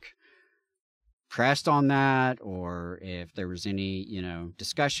of like pressed on that or if there was any, you know,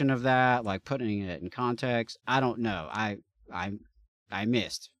 discussion of that, like putting it in context. I don't know. I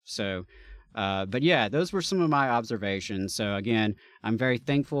missed. So but yeah, those were some of my observations. So again, I'm very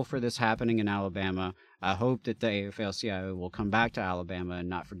thankful for this happening in Alabama. I hope that the AFL-CIO will come back to Alabama and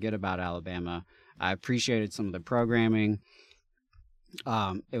not forget about Alabama. I appreciated some of the programming.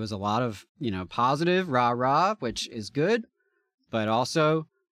 It was a lot of, positive, rah-rah, which is good. But also,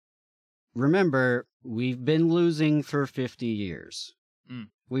 remember, we've been losing for 50 years.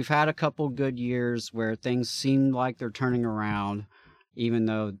 We've had a couple good years where things seem like they're turning around, even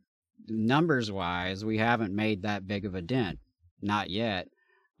though numbers-wise, we haven't made that big of a dent. Not yet.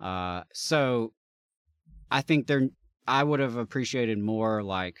 So I think I would have appreciated more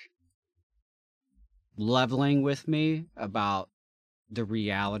like leveling with me about the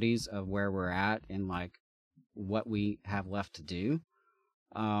realities of where we're at and like what we have left to do.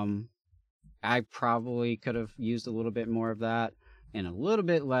 I probably could have used a little bit more of that and a little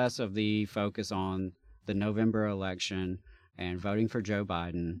bit less of the focus on the November election and voting for Joe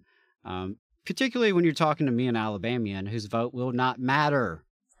Biden, particularly when you're talking to me, an Alabamian, whose vote will not matter.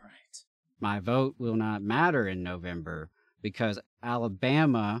 Right. My vote will not matter in November because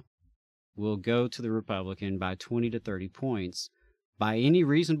Alabama will go to the Republican by 20 to 30 points by any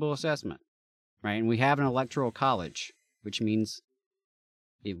reasonable assessment, right? And we have an electoral college, which means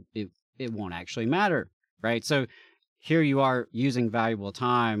it won't actually matter, right? So here you are using valuable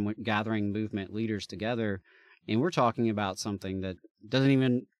time gathering movement leaders together, and we're talking about something that doesn't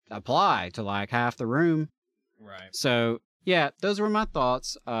even apply to like half the room. Right. So yeah, those were my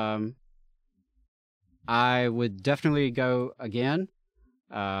thoughts. I would definitely go again.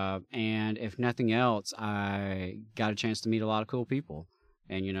 And if nothing else, I got a chance to meet a lot of cool people.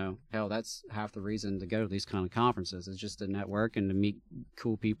 And, hell, that's half the reason to go to these kind of conferences is just to network and to meet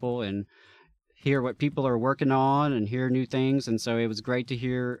cool people and hear what people are working on and hear new things. And so it was great to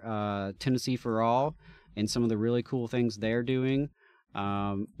hear Tennessee for All and some of the really cool things they're doing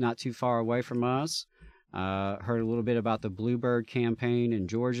not too far away from us. Heard a little bit about the Bluebird campaign in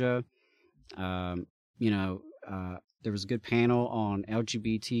Georgia. There was a good panel on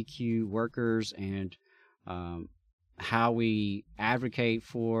LGBTQ workers and how we advocate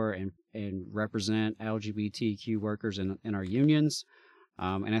for and represent LGBTQ workers in our unions.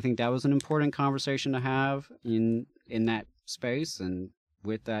 And I think that was an important conversation to have in that space and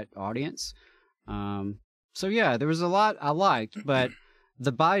with that audience. So yeah, there was a lot I liked, but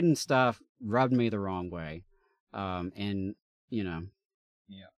the Biden stuff rubbed me the wrong way.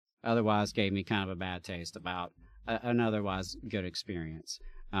 Otherwise gave me kind of a bad taste about an otherwise good experience.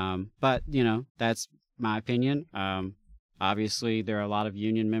 But, that's my opinion. Obviously, there are a lot of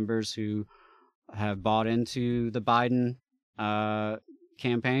union members who have bought into the Biden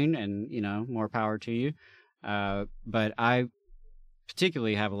campaign, and, more power to you. But I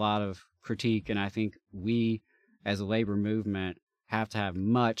particularly have a lot of critique, and I think we, as a labor movement, have to have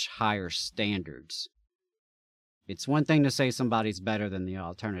much higher standards. It's one thing to say somebody's better than the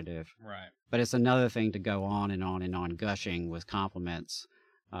alternative. Right. But it's another thing to go on and on and on gushing with compliments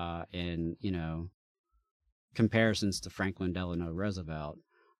and, comparisons to Franklin Delano Roosevelt.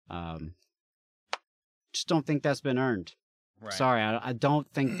 Just don't think that's been earned. Right. Sorry, I don't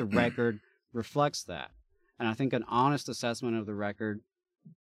think the record reflects that. And I think an honest assessment of the record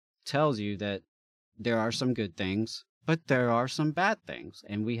tells you that there are some good things, but there are some bad things,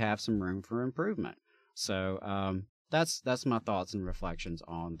 and we have some room for improvement. So that's my thoughts and reflections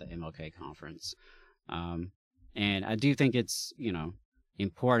on the MLK conference. And I do think it's,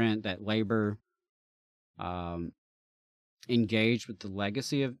 important that labor engage with the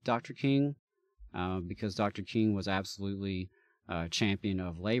legacy of Dr. King, because Dr. King was absolutely a champion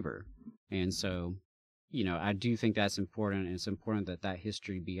of labor. And so, I do think that's important, and it's important that that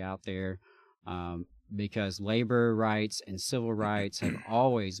history be out there, because labor rights and civil rights have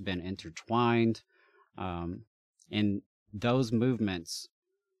always been intertwined. And those movements,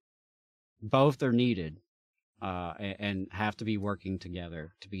 both are needed and have to be working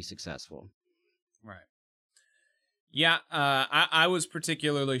together to be successful. Right. Yeah, I was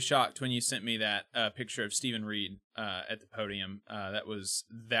particularly shocked when you sent me that picture of Stephen Reed at the podium. That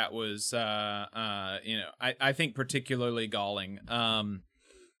was I think particularly galling.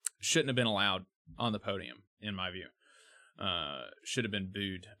 Shouldn't have been allowed on the podium, in my view. Should have been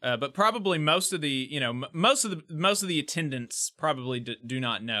booed. But probably most of the attendants probably do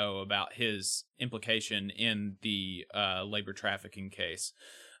not know about his implication in the labor trafficking case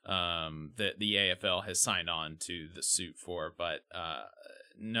that the AFL has signed on to the suit for, but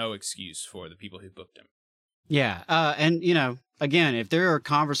no excuse for the people who booked him. Yeah, and again, if there are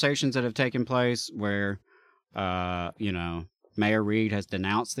conversations that have taken place where Mayor Reed has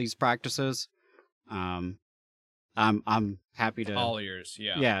denounced these practices, I'm happy to all ears,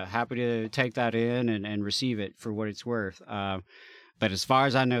 yeah. Yeah, happy to take that in and receive it for what it's worth. But as far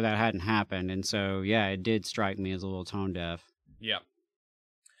as I know, that hadn't happened. And so, yeah, it did strike me as a little tone deaf. Yeah.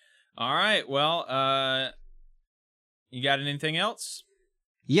 All right. Well, you got anything else?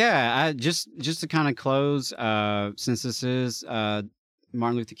 Yeah, I just to kind of close, since this is Martin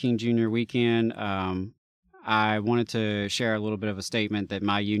Luther King Jr. weekend, I wanted to share a little bit of a statement that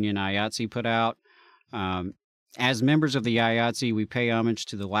my union IATSE put out. As members of the IATSE, we pay homage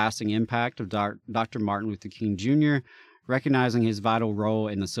to the lasting impact of Dr. Martin Luther King Jr., recognizing his vital role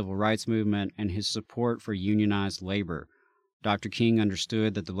in the civil rights movement and his support for unionized labor. Dr. King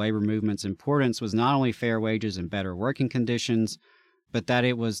understood that the labor movement's importance was not only fair wages and better working conditions, but that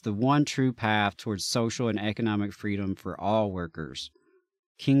it was the one true path towards social and economic freedom for all workers.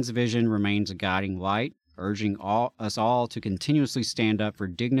 King's vision remains a guiding light, urging us all to continuously stand up for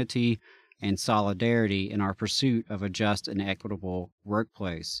dignity and solidarity in our pursuit of a just and equitable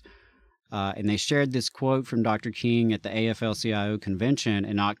workplace. And they shared this quote from Dr. King at the AFL-CIO convention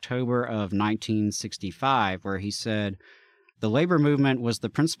in October of 1965, where he said, "The labor movement was the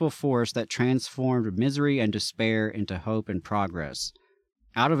principal force that transformed misery and despair into hope and progress.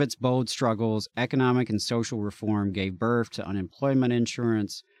 Out of its bold struggles, economic and social reform gave birth to unemployment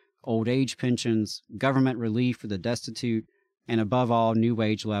insurance, old age pensions, government relief for the destitute, and above all, new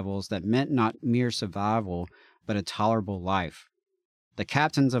wage levels that meant not mere survival, but a tolerable life. The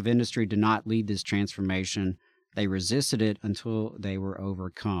captains of industry did not lead this transformation. They resisted it until they were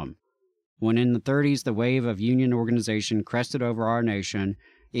overcome. When in the 30s the wave of union organization crested over our nation,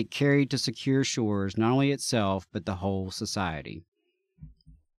 it carried to secure shores not only itself, but the whole society."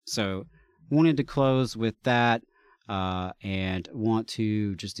 So, wanted to close with that, and want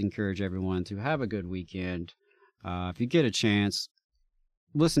to just encourage everyone to have a good weekend. If you get a chance,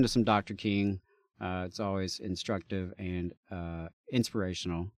 listen to some Dr. King. It's always instructive and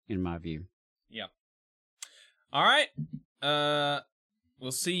inspirational, in my view. Yeah. All right.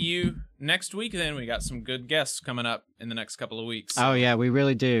 We'll see you next week then. We got some good guests coming up in the next couple of weeks. Oh, yeah, we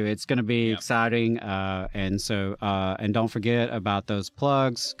really do. It's going to be exciting. And don't forget about those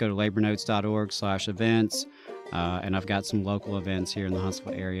plugs. Go to labornotes.org/events. And I've got some local events here in the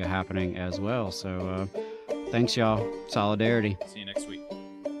Huntsville area happening as well. So thanks, y'all. Solidarity. See you next week.